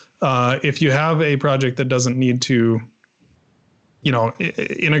 So if you have a project that doesn't need to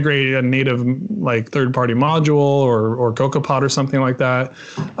integrate a native like third-party module or CocoaPod or something like that.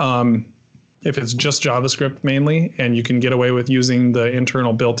 If it's just JavaScript mainly, and you can get away with using the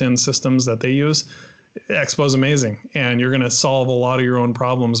internal built-in systems that they use, Expo is amazing, and you're going to solve a lot of your own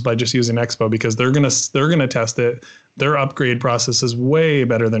problems by just using Expo because they're going to test it. Their upgrade process is way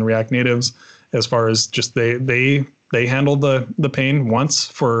better than React Native's as far as just they handle the pain once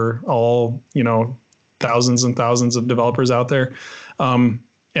for all thousands and thousands of developers out there,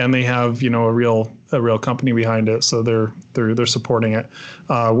 and they have a real company behind it, so they're supporting it.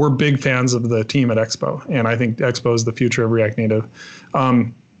 We're big fans of the team at Expo, and I think Expo is the future of React Native.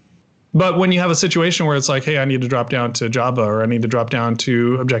 But when you have a situation where it's like, hey, I need to drop down to Java, or I need to drop down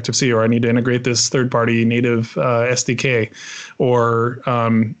to Objective-C, or I need to integrate this third-party native SDK, or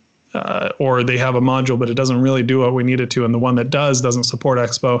they have a module, but it doesn't really do what we need it to, and the one that doesn't support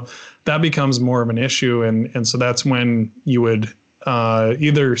Expo, that becomes more of an issue. And so that's when you would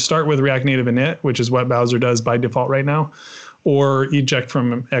either start with React Native init, which is what Bowser does by default right now, or eject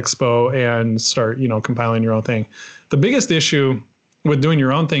from Expo and start, compiling your own thing. The biggest issue with doing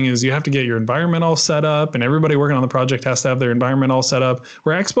your own thing is you have to get your environment all set up, and everybody working on the project has to have their environment all set up,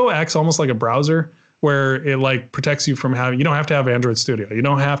 where Expo acts almost like a browser, where it like protects you from having, you don't have to have Android Studio. You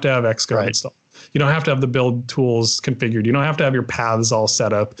don't have to have Xcode installed. You don't have to have the build tools configured. You don't have to have your paths all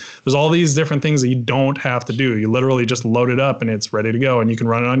set up. There's all these different things that you don't have to do. You literally just load it up and it's ready to go, and you can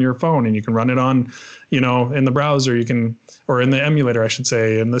run it on your phone, and you can run it on, in the browser, or in the emulator, I should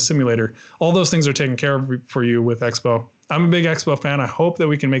say, in the simulator. All those things are taken care of for you with Expo. I'm a big Expo fan. I hope that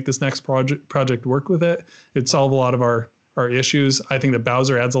we can make this next project work with it. It'd solve a lot of our issues. I think that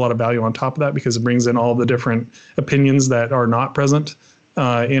Bowser adds a lot of value on top of that because it brings in all the different opinions that are not present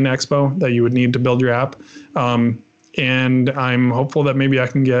in Expo that you would need to build your app. And I'm hopeful that maybe I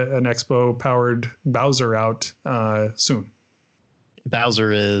can get an Expo powered Bowser out soon.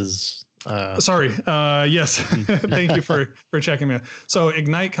 Bowser is sorry. Yes. Thank you for checking me. So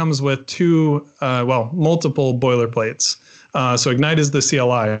Ignite comes with multiple boilerplates. So Ignite is the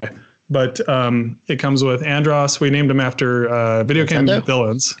CLI, but it comes with Andros. We named them after video game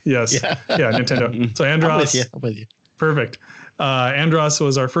villains. Yes. Yeah, Nintendo. So Andros. I'm with you. Perfect. Andros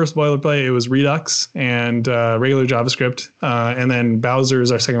was our first boilerplate. It was Redux and regular JavaScript. And then Bowser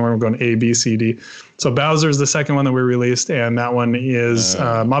is our second one. We're going A, B, C, D. So Bowser is the second one that we released. And that one is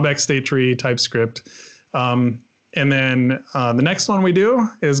MobX State Tree, TypeScript. And then the next one we do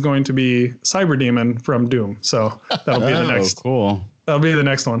is going to be Cyberdemon from Doom. So that'll be the next. Cool. That'll be the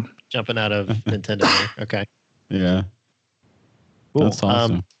next one. Jumping out of Nintendo. Okay. Yeah. Cool. That's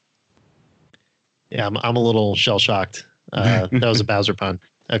awesome. Yeah, I'm a little shell shocked. That was a Bowser pun.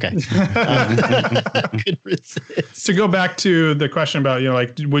 Okay. Couldn't resist. To go back to the question about,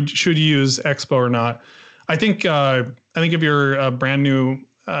 should you use Expo or not? I think if you're a brand new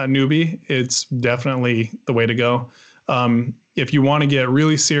newbie, it's definitely the way to go. If you want to get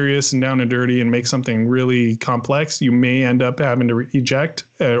really serious and down and dirty and make something really complex, you may end up having to eject,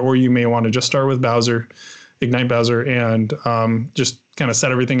 or you may want to just start with Bowser, Ignite Bowser, and just kind of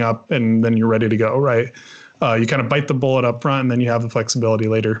set everything up, and then you're ready to go, right? You kind of bite the bullet up front, and then you have the flexibility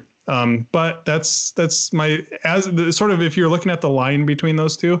later. But that's if you're looking at the line between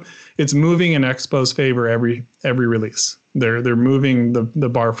those two, it's moving in Expo's favor every release. They're moving the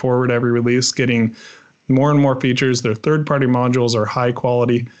bar forward every release, getting more and more features. Their third-party modules are high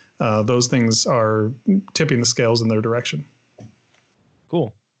quality. Those things are tipping the scales in their direction.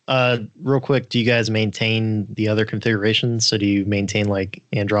 Cool. Real quick, do you guys maintain the other configurations? So do you maintain like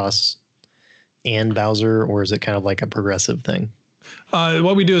Andros and Bowser, or is it kind of like a progressive thing?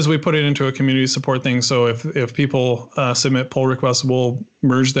 What we do is we put it into a community support thing. So if people submit pull requests, we'll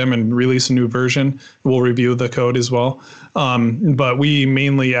merge them and release a new version. We'll review the code as well. But we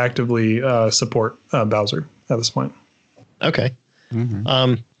mainly actively support Bowser at this point. Okay.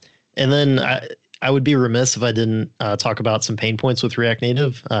 Mm-hmm. And then I would be remiss if I didn't talk about some pain points with React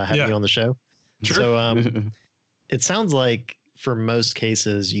Native, having you on the show. Sure. So it sounds like for most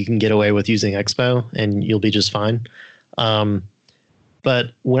cases, you can get away with using Expo and you'll be just fine.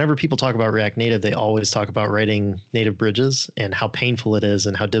 But whenever people talk about React Native, they always talk about writing native bridges and how painful it is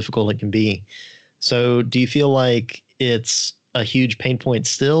and how difficult it can be. So do you feel like it's a huge pain point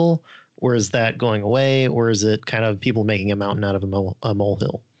still, or is that going away, or is it kind of people making a mountain out of a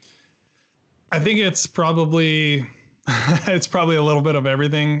molehill? I think it's probably a little bit of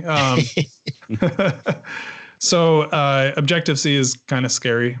everything. So Objective-C is kind of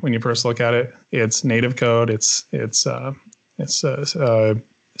scary when you first look at it. It's native code. It's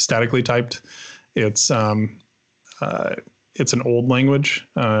statically typed. It's an old language,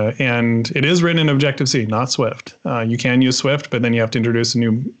 and it is written in Objective-C, not Swift. You can use Swift, but then you have to introduce a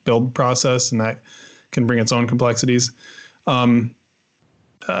new build process, and that can bring its own complexities.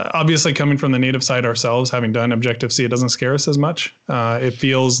 Obviously, coming from the native side ourselves, having done Objective-C, it doesn't scare us as much. It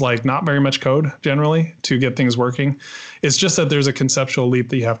feels like not very much code generally to get things working. It's just that there's a conceptual leap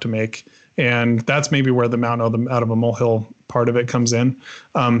that you have to make. And that's maybe where the mountain out of a molehill part of it comes in.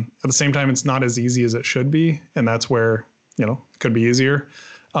 At the same time, it's not as easy as it should be. And that's where, it could be easier.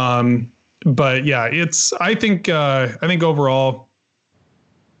 But yeah, I think overall,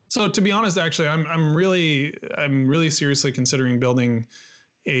 so to be honest, actually, I'm really seriously considering building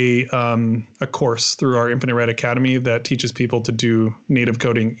a course through our Infinite Red Academy that teaches people to do native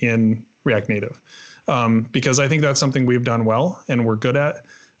coding in React Native. Because I think that's something we've done well and we're good at.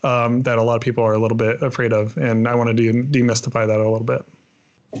 That a lot of people are a little bit afraid of, and I want to demystify that a little bit.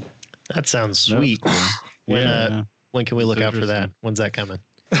 That sounds sweet. Cool. When can we look out for that? When's that coming?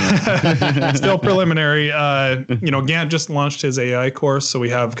 Still preliminary. Gant just launched his AI course, so we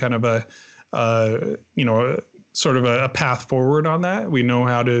have kind of a sort of a path forward on that. We know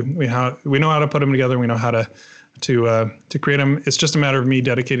how to put them together. We know how to create them. It's just a matter of me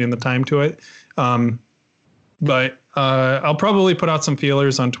dedicating the time to it. But I'll probably put out some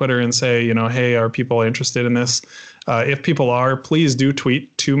feelers on Twitter and say, hey, are people interested in this? If people are, please do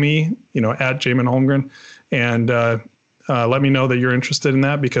tweet to me, at Jamin Holmgren, and let me know that you're interested in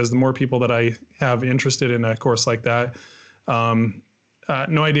that, because the more people that I have interested in a course like that,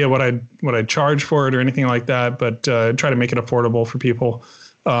 no idea what I'd charge for it or anything like that, but try to make it affordable for people.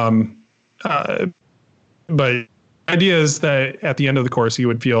 But idea is that at the end of the course, you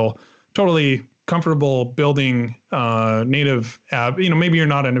would feel totally comfortable building native app. Maybe you're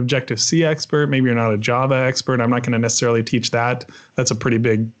not an Objective-C expert, maybe you're not a Java expert. I'm not going to necessarily teach that. That's a pretty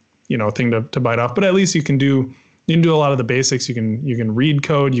big, thing to bite off. But at least you can do a lot of the basics. You can read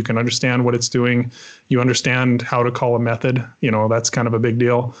code. You can understand what it's doing. You understand how to call a method. That's kind of a big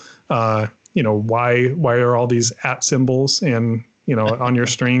deal. Why are all these @ symbols and on your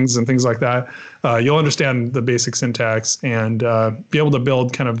strings and things like that. You'll understand the basic syntax and be able to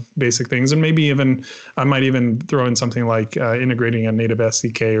build kind of basic things. And maybe I might even throw in something like integrating a native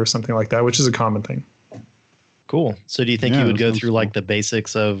SDK or something like that, which is a common thing. Cool. So do you think you would go through like the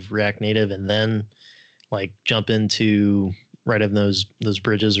basics of React Native and then like jump into writing those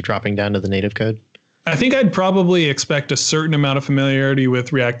bridges or dropping down to the native code? I think I'd probably expect a certain amount of familiarity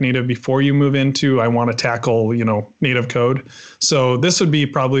with React Native before you move into I want to tackle, native code. So this would be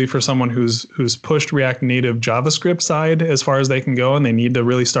probably for someone who's pushed React Native JavaScript side as far as they can go, and they need to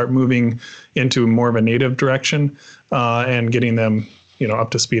really start moving into more of a native direction and getting them, up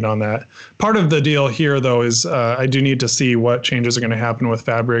to speed on that. Part of the deal here, though, is I do need to see what changes are going to happen with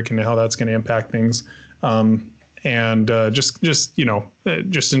Fabric and how that's going to impact things. And just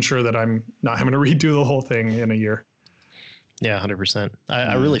ensure that I'm not having to redo the whole thing in a year. Yeah, 100%.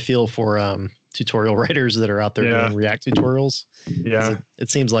 I really feel for tutorial writers that are out there doing React tutorials. Yeah,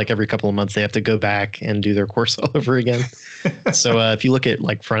 it seems like every couple of months they have to go back and do their course all over again. So if you look at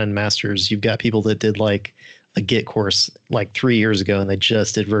like front end masters, you've got people that did like a Git course like 3 years ago and they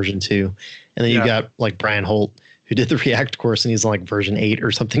just did version 2, and then you've got like Brian Holt, who did the React course, and he's on like version 8 or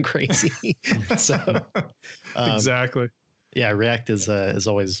something crazy. So exactly. Yeah, React is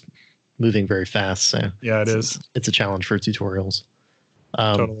always moving very fast. So yeah, it is. It's a challenge for tutorials.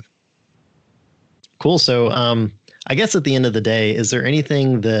 Totally. Cool. So I guess at the end of the day, is there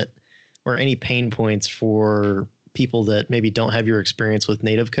anything or any pain points for people that maybe don't have your experience with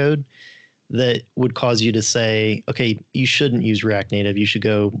native code that would cause you to say, okay, you shouldn't use React Native. You should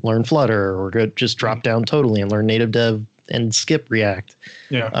go learn Flutter or go just drop down totally and learn native dev and skip React.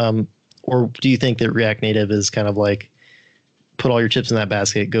 Yeah. Or do you think that React Native is kind of like put all your chips in that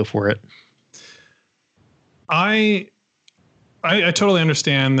basket, go for it? I totally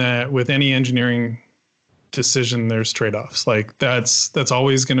understand that with any engineering decision, there's trade-offs. Like that's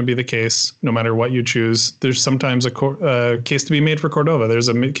always going to be the case, no matter what you choose. There's sometimes a case to be made for Cordova. There's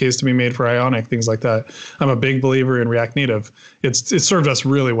a case to be made for Ionic, things like that. I'm a big believer in React Native. It's served us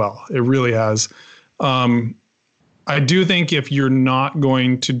really well. It really has. I do think if you're not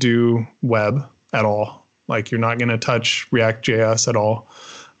going to do web at all, like you're not going to touch React.js at all,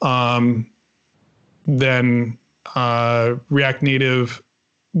 then React Native,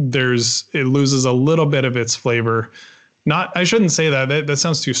 it loses a little bit of its flavor. I shouldn't say that. That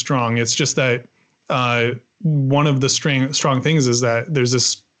sounds too strong. It's just that one of the strong things is that there's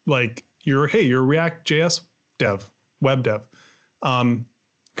this like you're React.js dev, web dev. Come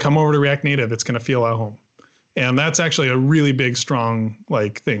over to React Native. It's going to feel at home. And that's actually a really big, strong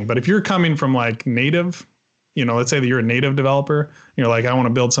like thing. But if you're coming from like native, let's say that you're a native developer, and you're like, I want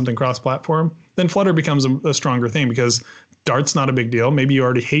to build something cross-platform, then Flutter becomes a stronger thing because Dart's not a big deal. Maybe you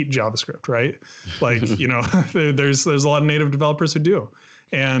already hate JavaScript, right? Like, there's a lot of native developers who do.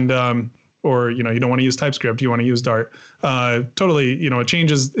 And, or, you don't want to use TypeScript, you want to use Dart. Totally,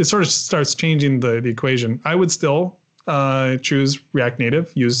 it sort of starts changing the equation. I would still choose React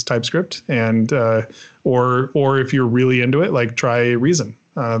Native, use TypeScript, and or if you're really into it, like try Reason.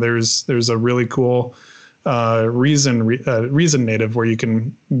 There's a really cool Reason Native where you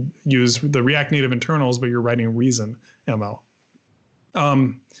can use the React Native internals, but you're writing Reason ML.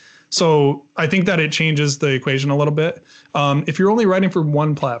 So I think that it changes the equation a little bit. If you're only writing for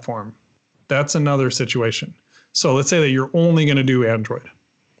one platform, that's another situation. So let's say that you're only going to do Android,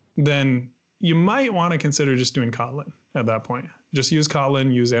 then you might want to consider just doing Kotlin at that point. Just use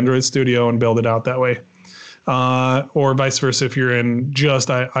Kotlin, use Android Studio, and build it out that way. Or vice versa, if you're in just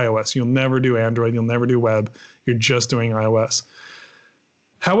iOS, you'll never do Android, you'll never do web, you're just doing iOS.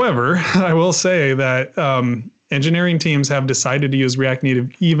 However, I will say that engineering teams have decided to use React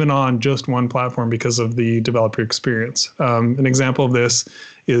Native even on just one platform because of the developer experience. An example of this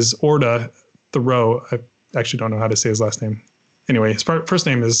is Orda Thoreau. I actually don't know how to say his last name. Anyway, his first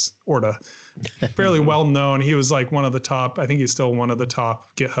name is Orda. Fairly well known. He was like one of the top, I think he's still one of the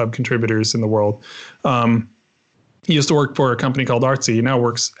top GitHub contributors in the world. He used to work for a company called Artsy. He now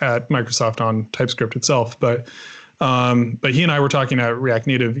works at Microsoft on TypeScript itself. But he and I were talking at React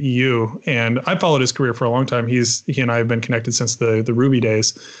Native EU, and I followed his career for a long time. He and I have been connected since the Ruby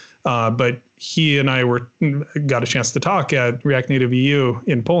days. But he and I got a chance to talk at React Native EU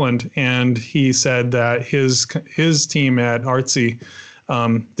in Poland, and he said that his team at Artsy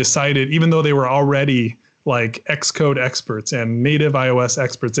decided, even though they were already like Xcode experts and native iOS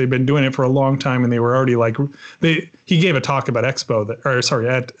experts, they've been doing it for a long time, and they were already like he gave a talk about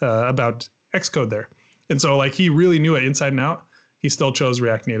about Xcode there, and so like he really knew it inside and out. He still chose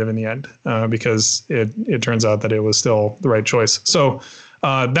React Native in the end because it turns out that it was still the right choice. So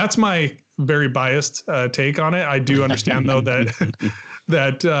that's my very biased take on it. I do understand though that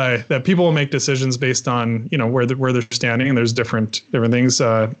that people will make decisions based on where they're standing, and there's different things.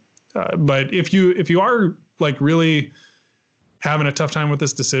 But if you are like really having a tough time with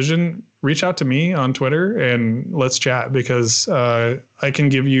this decision, reach out to me on Twitter and let's chat, because I can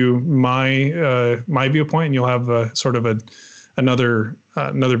give you my viewpoint, and you'll have another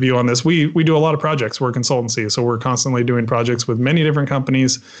view on this. We do a lot of projects. We're a consultancy, so we're constantly doing projects with many different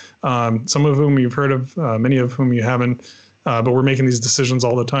companies, some of whom you've heard of, many of whom you haven't. But we're making these decisions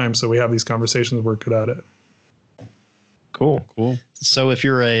all the time, so we have these conversations. We're good at it. Cool. So if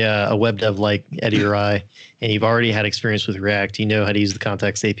you're a web dev like Eddie or I, and you've already had experience with React, you know how to use the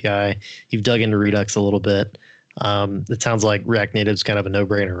Context API, you've dug into Redux a little bit, it sounds like React Native's kind of a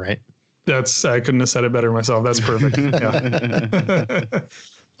no-brainer, right? I couldn't have said it better myself. That's perfect. Yeah.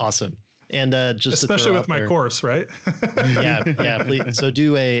 Awesome. And just especially with my course, right? yeah. Please. So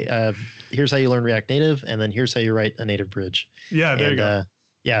do here's how you learn React Native, and then here's how you write a native bridge. Yeah, there you go.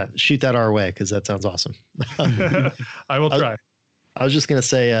 Yeah, shoot that our way, because that sounds awesome. I will try. I was just going to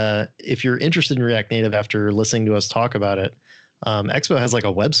say, if you're interested in React Native after listening to us talk about it, Expo has like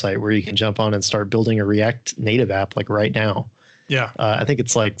a website where you can jump on and start building a React Native app like right now. Yeah. I think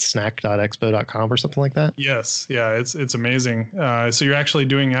it's like snack.expo.com or something like that. Yes. Yeah. It's amazing. So you're actually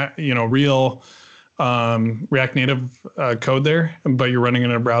doing, real React Native code there, but you're running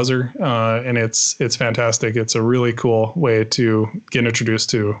in a browser, and it's fantastic. It's a really cool way to get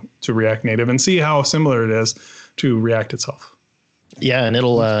introduced to React Native and see how similar it is to React itself. Yeah, and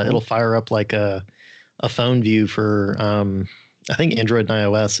it'll fire up like a phone view for I think Android and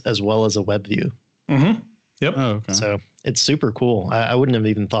iOS, as well as a web view. Mm-hmm. Yep. Oh, okay. So it's super cool. I wouldn't have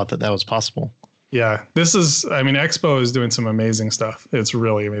even thought that was possible. Yeah, Expo is doing some amazing stuff. It's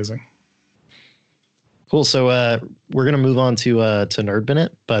really amazing. Cool. So we're going to move on to Nerd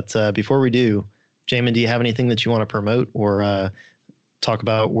Minute. But before we do, Jamin, do you have anything that you want to promote or talk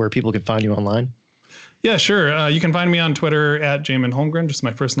about where people can find you online? Yeah, sure. You can find me on Twitter at Jamin Holmgren, just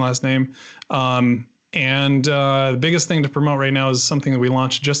my first and last name. And the biggest thing to promote right now is something that we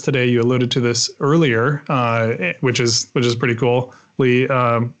launched just today. You alluded to this earlier, which is pretty cool, Lee.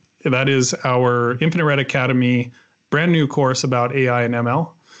 That is our Infinite Red Academy brand new course about AI and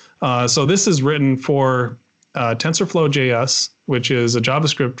ML. So this is written for TensorFlow JS, which is a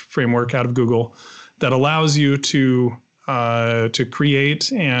JavaScript framework out of Google that allows you to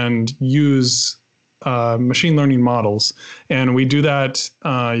create and use machine learning models. And we do that.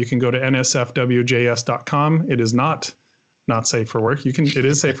 You can go to nsfwjs.com. It is not safe for work. It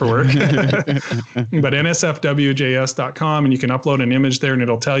is safe for work, but nsfwjs.com, and you can upload an image there, and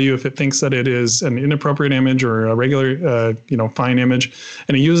it'll tell you if it thinks that it is an inappropriate image or a regular, fine image.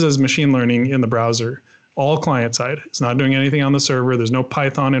 And it uses machine learning in the browser, all client side. It's not doing anything on the server. There's no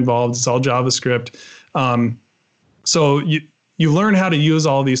Python involved. It's all JavaScript. So you learn how to use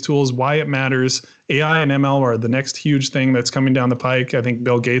all these tools, why it matters. AI and ML are the next huge thing that's coming down the pike. I think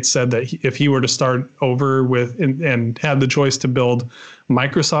Bill Gates said that if he were to start over with and had the choice to build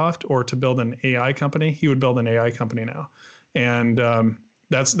Microsoft or to build an AI company, he would build an AI company now. And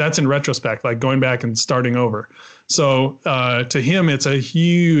that's in retrospect, like going back and starting over. So to him, it's a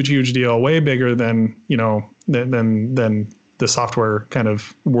huge deal, way bigger than than the software kind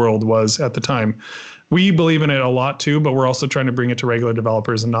of world was at the time. We believe in it a lot too, but we're also trying to bring it to regular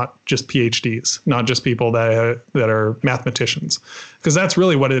developers and not just PhDs, not just people that are mathematicians, because that's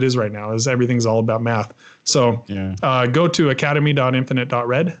really what it is right now. Is everything's all about math. So go to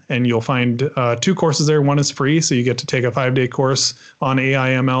academy.infinite.red and you'll find 2 courses there. One is free, so you get to take a 5-day course on AI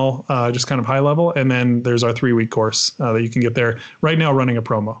ML, just kind of high level, and then there's our 3-week course that you can get there. Right now, running a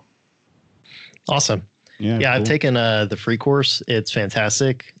promo. Awesome. Yeah, cool. I've taken the free course. It's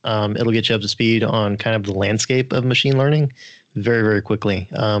fantastic. It'll get you up to speed on kind of the landscape of machine learning very, very quickly.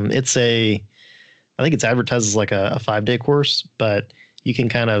 I think it's advertised as like a 5-day course, but you can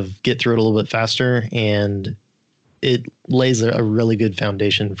kind of get through it a little bit faster, and it lays a really good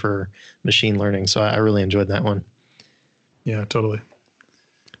foundation for machine learning. So I really enjoyed that one. Yeah, totally.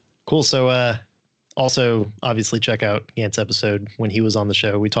 Cool. So also, obviously, check out Gant's episode when he was on the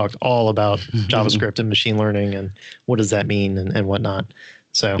show. We talked all about JavaScript and machine learning and what does that mean and whatnot.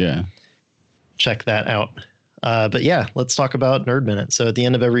 So Yeah. check that out. But yeah, let's talk about Nerd Minute. So at the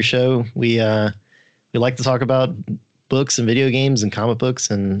end of every show, we like to talk about books and video games and comic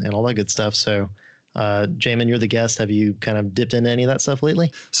books and all that good stuff. So Jamin, you're the guest. Have you kind of dipped into any of that stuff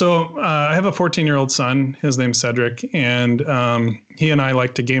lately? So I have a 14-year-old son. His name's Cedric, and he and I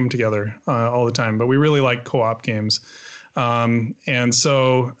like to game together all the time. But we really like co-op games. And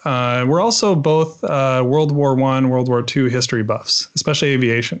so we're also both World War I, World War II history buffs, especially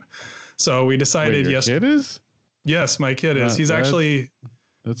aviation. So we decided Wait, your kid is? Yes, my kid is. He's actually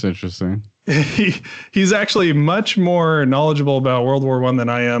That's interesting. he's actually much more knowledgeable about World War I than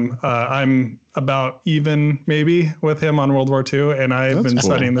I am. I'm about even maybe with him on World War II, and I've been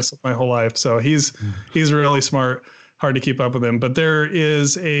studying this my whole life. So he's really smart. Hard to keep up with him. But there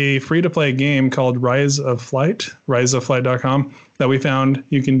is a free-to-play game called Rise of Flight, riseofflight.com, that we found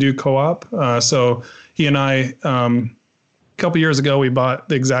you can do co-op. So he and I, a couple years ago, we bought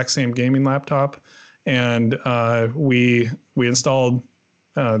the exact same gaming laptop, and we installed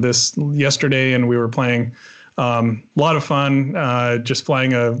this yesterday, and we were playing. A lot of fun, just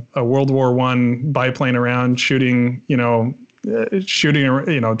flying a World War I biplane around, shooting, trying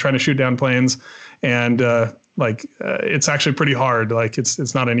to shoot down planes, and it's actually pretty hard. Like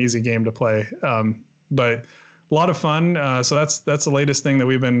it's not an easy game to play, but a lot of fun. So that's the latest thing that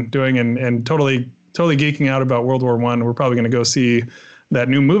we've been doing, and totally geeking out about World War I. We're probably going to go see that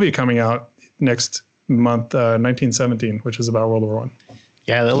new movie coming out next month, 1917, which is about World War I.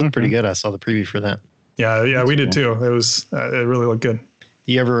 Yeah, that looked pretty good. I saw the preview for that. Yeah, we did too. It was it really looked good.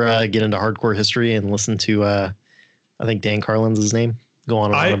 Do you ever get into hardcore history and listen to I think Dan Carlin's his name, go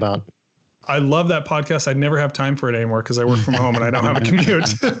on and on about? I love that podcast. I never have time for it anymore because I work from home and I don't have a commute.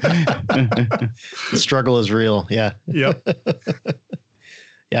 The struggle is real. Yeah. Yep.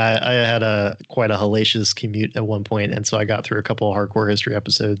 Yeah, I had quite a hellacious commute at one point, and so I got through a couple of hardcore history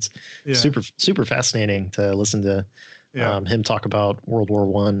episodes. Yeah. Super fascinating to listen to him talk about World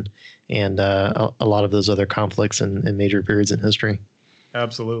War I and a lot of those other conflicts and major periods in history.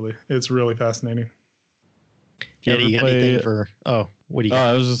 Absolutely, it's really fascinating. Yeah, do you got anything for? Oh, what do you got?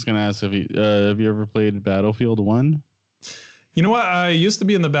 I was just gonna ask have you ever played Battlefield 1? You know what? I used to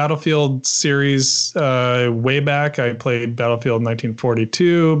be in the Battlefield series way back. I played Battlefield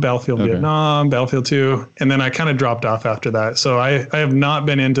 1942, Battlefield Vietnam, Battlefield 2, and then I kind of dropped off after that. So I have not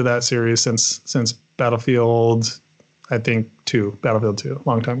been into that series since Battlefield, I think, Battlefield 2, a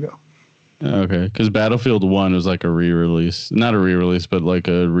long time ago. Okay, because Battlefield 1 was like a re-release. Not a re-release, but like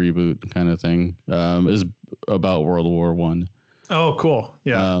a reboot kind of thing. Is about World War I. Oh, cool.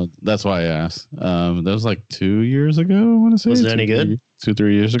 Yeah. That's why I asked. That was like 2 years ago, I want to say. Was it any good?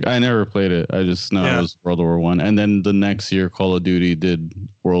 2-3 years ago. I never played it. I just know it was World War I. And then the next year, Call of Duty did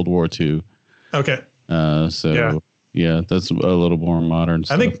World War II. Okay. Yeah, that's a little more modern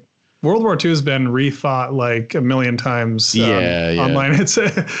stuff. I think World War II has been rethought like a million times online. It's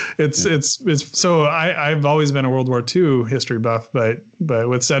so I've always been a World War II history buff, but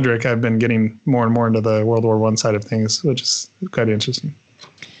with Cedric, I've been getting more and more into the World War I side of things, which is quite interesting.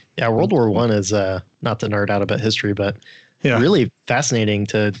 Yeah, World War I is not to nerd out about history, but really fascinating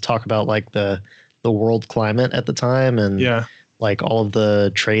to talk about like the world climate at the time and like all of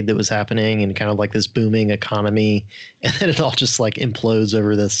the trade that was happening and kind of like this booming economy. And then it all just like implodes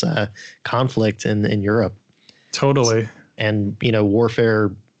over this conflict in Europe. Totally. And,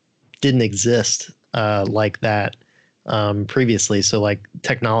 warfare didn't exist like that previously. So like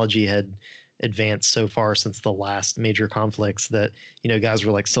technology had advanced so far since the last major conflicts that, guys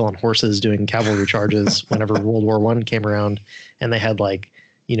were like still on horses doing cavalry charges whenever World War I came around, and they had like,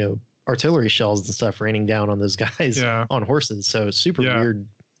 artillery shells and stuff raining down on those guys on horses. So super weird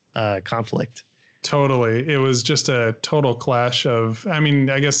conflict. Totally. It was just a total clash of,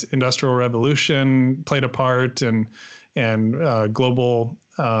 I guess Industrial Revolution played a part and global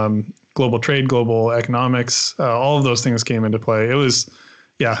trade, global economics, all of those things came into play. It was,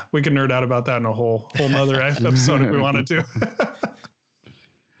 we could nerd out about that in a whole nother episode if we wanted to.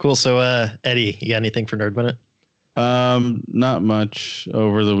 Cool. So, Eddie, you got anything for Nerd Minute? Not much.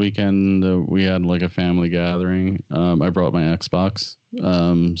 Over the weekend, we had like a family gathering. I brought my Xbox.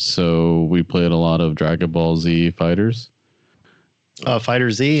 So we played a lot of Dragon Ball Z Fighters.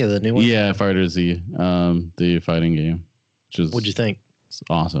 Fighter Z, the new one? Yeah, Fighter Z, the fighting game. What'd you think? It's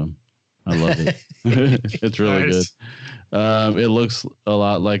awesome. I love it. It's really good. It looks a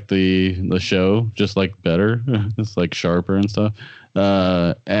lot like the show, just like better. It's like sharper and stuff.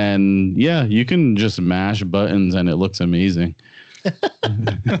 And you can just mash buttons and it looks amazing.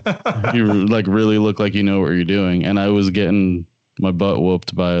 You like really look like you know what you're doing. And I was getting my butt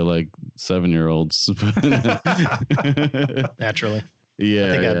whooped by like 7-year-olds. Naturally. Yeah, I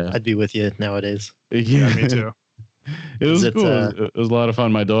think yeah. I'd be with you nowadays. Yeah, me too. It was Is it, cool. It was a lot of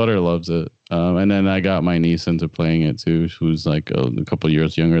fun. My daughter loves it. And then I got my niece into playing it too, who's like a couple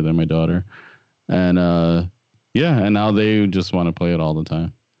years younger than my daughter. And yeah, and now they just want to play it all the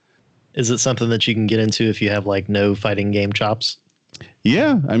time. Is it something that you can get into if you have like no fighting game chops?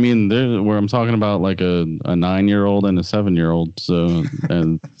 Yeah, I mean, where I'm talking about like a 9-year-old and a 7-year-old, so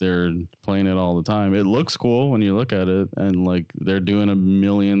and they're playing it all the time. It looks cool when you look at it, and like they're doing a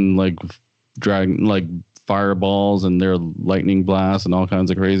million like fireballs and their lightning blasts and all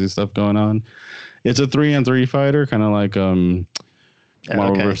kinds of crazy stuff going on. It's a 3-on-3 fighter, kind of like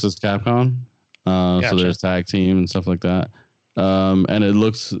Marvel versus Capcom. Gotcha. So there's tag team and stuff like that. And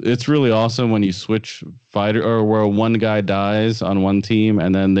it's really awesome when you switch fighter, or where one guy dies on one team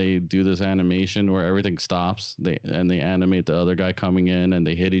and then they do this animation where everything stops. They animate the other guy coming in and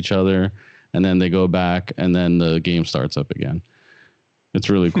they hit each other and then they go back and then the game starts up again. It's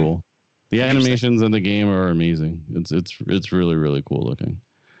really cool. The animations in the game are amazing. It's really, really cool looking.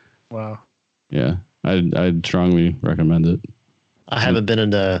 Wow. Yeah. I'd strongly recommend it. I haven't been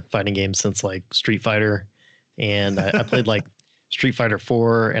into fighting games since like Street Fighter, and I played like Street Fighter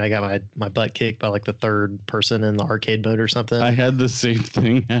 4, and I got my butt kicked by like the third person in the arcade mode or something. I had the same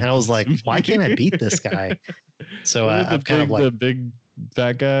thing. And I was like, why can't I beat this guy? So I've kind of like the big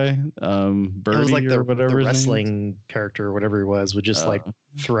fat guy, Birdie, it was like or whatever the his name is. wrestling character or whatever he was would just like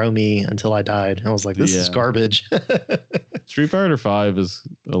throw me until I died. And I was like, this is Yeah. garbage. Street Fighter 5 is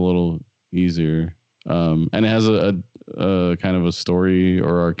a little easier, and it has a kind of a story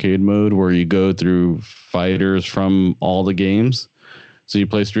or arcade mode where you go through fighters from all the games. So you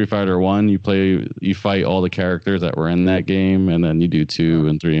play Street Fighter 1, you fight all the characters that were in that game, and then you do 2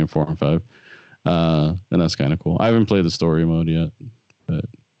 and 3 and 4 and 5. And that's kind of cool. I haven't played the story mode yet, but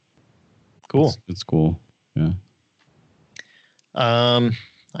Cool. it's cool. Yeah. I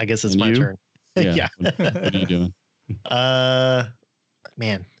guess it's And my you? turn. Yeah. What are you doing?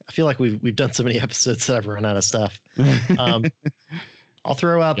 Man, I feel like we've done so many episodes that I've run out of stuff. I'll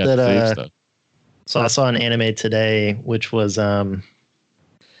throw out Got save that. stuff. So I saw an anime today, which was I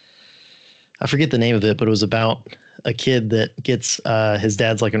forget the name of it, but it was about a kid that gets his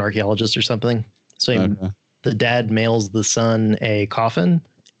dad's like an archaeologist or something. So the dad mails the son a coffin,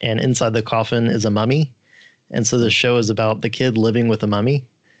 and inside the coffin is a mummy. And so the show is about the kid living with a mummy,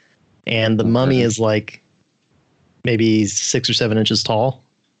 and the mummy is like maybe 6 or 7 inches tall.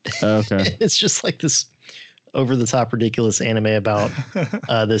 Okay. It's just like this over the top ridiculous anime about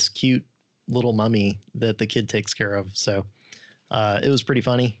this cute little mummy that the kid takes care of. So it was pretty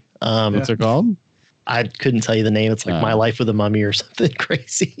funny. What's it called? I couldn't tell you the name. It's like My Life with a Mummy or something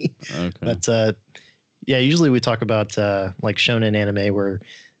crazy. Okay. But yeah, usually we talk about like shonen anime where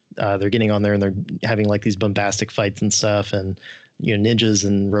they're getting on there and they're having like these bombastic fights and stuff, and ninjas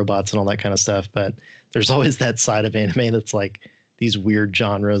and robots and all that kind of stuff. But there's always that side of anime that's like these weird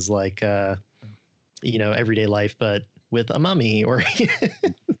genres, like everyday life, but with a mummy. Or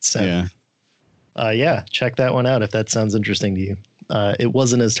so yeah, check that one out if that sounds interesting to you. It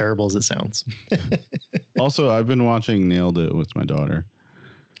wasn't as terrible as it sounds. Also, I've been watching Nailed It with my daughter.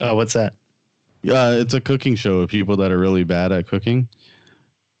 Oh, what's that? Yeah, it's a cooking show of people that are really bad at cooking,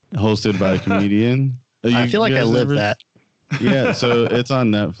 hosted by a comedian. I feel like I live that. Yeah, so it's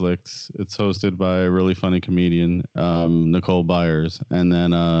on Netflix. It's hosted by a really funny comedian, Nicole Byers, and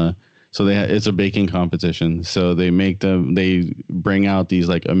then so it's a baking competition. So they bring out these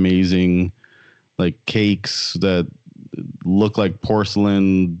like amazing like cakes that look like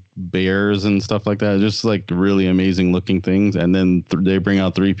porcelain bears and stuff like that. Just like really amazing looking things. And then they bring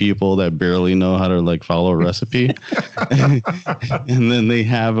out 3 people that barely know how to like follow a recipe. And then they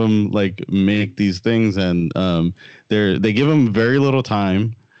have them like make these things, and they give them very little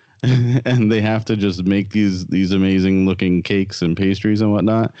time. And they have to just make these amazing looking cakes and pastries and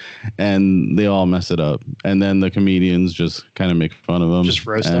whatnot, and they all mess it up. And then the comedians just kind of make fun of them, Just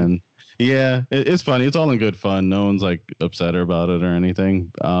roast them. Yeah, it's funny. It's all in good fun. No one's like upset about it or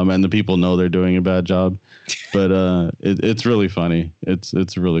anything. And the people know they're doing a bad job, but it's really funny. It's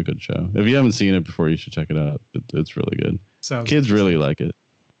a really good show. If you haven't seen it before, you should check it out. It's really good. Kids really like it.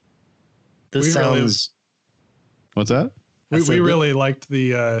 This sounds. What's that? We really liked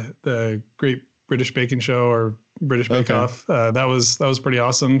the Great British Baking Show or British Bake Off. That was pretty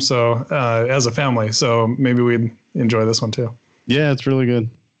awesome. So as a family, so maybe we'd enjoy this one too. Yeah, it's really good.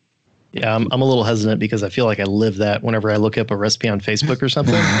 Yeah, I'm a little hesitant because I feel like I live that whenever I look up a recipe on Facebook or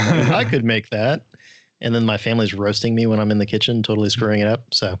something. I could make that. And then my family's roasting me when I'm in the kitchen, totally screwing it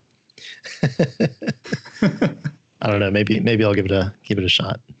up. So I don't know. Maybe I'll give it a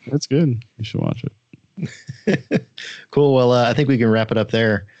shot. It's good. You should watch it. Cool. Well, I think we can wrap it up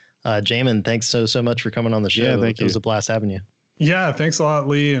there. Jamin, thanks so much for coming on the show. Yeah, thank you. It was a blast having you. Yeah, thanks a lot,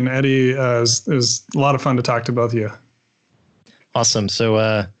 Lee and Eddie. It was a lot of fun to talk to both of you. Awesome.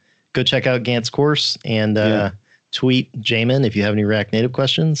 So go check out Gant's course and tweet Jamin if you have any React Native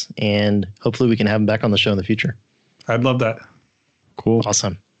questions, and hopefully we can have him back on the show in the future. I'd love that. Cool.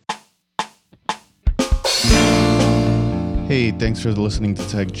 Awesome. Hey, thanks for listening to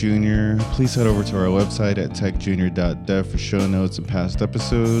Tech Junior. Please head over to our website at techjunior.dev for show notes and past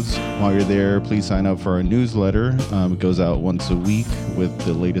episodes. While you're there, please sign up for our newsletter. It goes out once a week with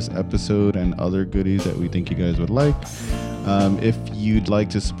the latest episode and other goodies that we think you guys would like. If you'd like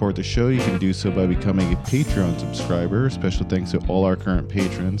to support the show, you can do so by becoming a Patreon subscriber. Special thanks to all our current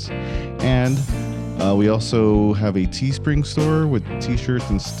patrons. And we also have a Teespring store with t-shirts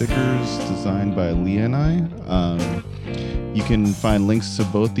and stickers designed by Leah and I. You can find links to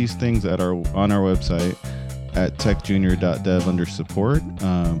both these things on our website at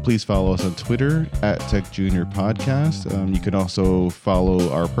techjunior.dev/support. Please follow us on Twitter at techjuniorpodcast. You can also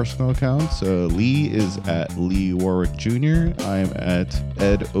follow our personal accounts. Lee is at Lee Warwick Jr. I am at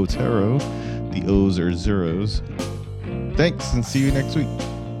Ed Otero. The O's are zeros. Thanks, and see you next week.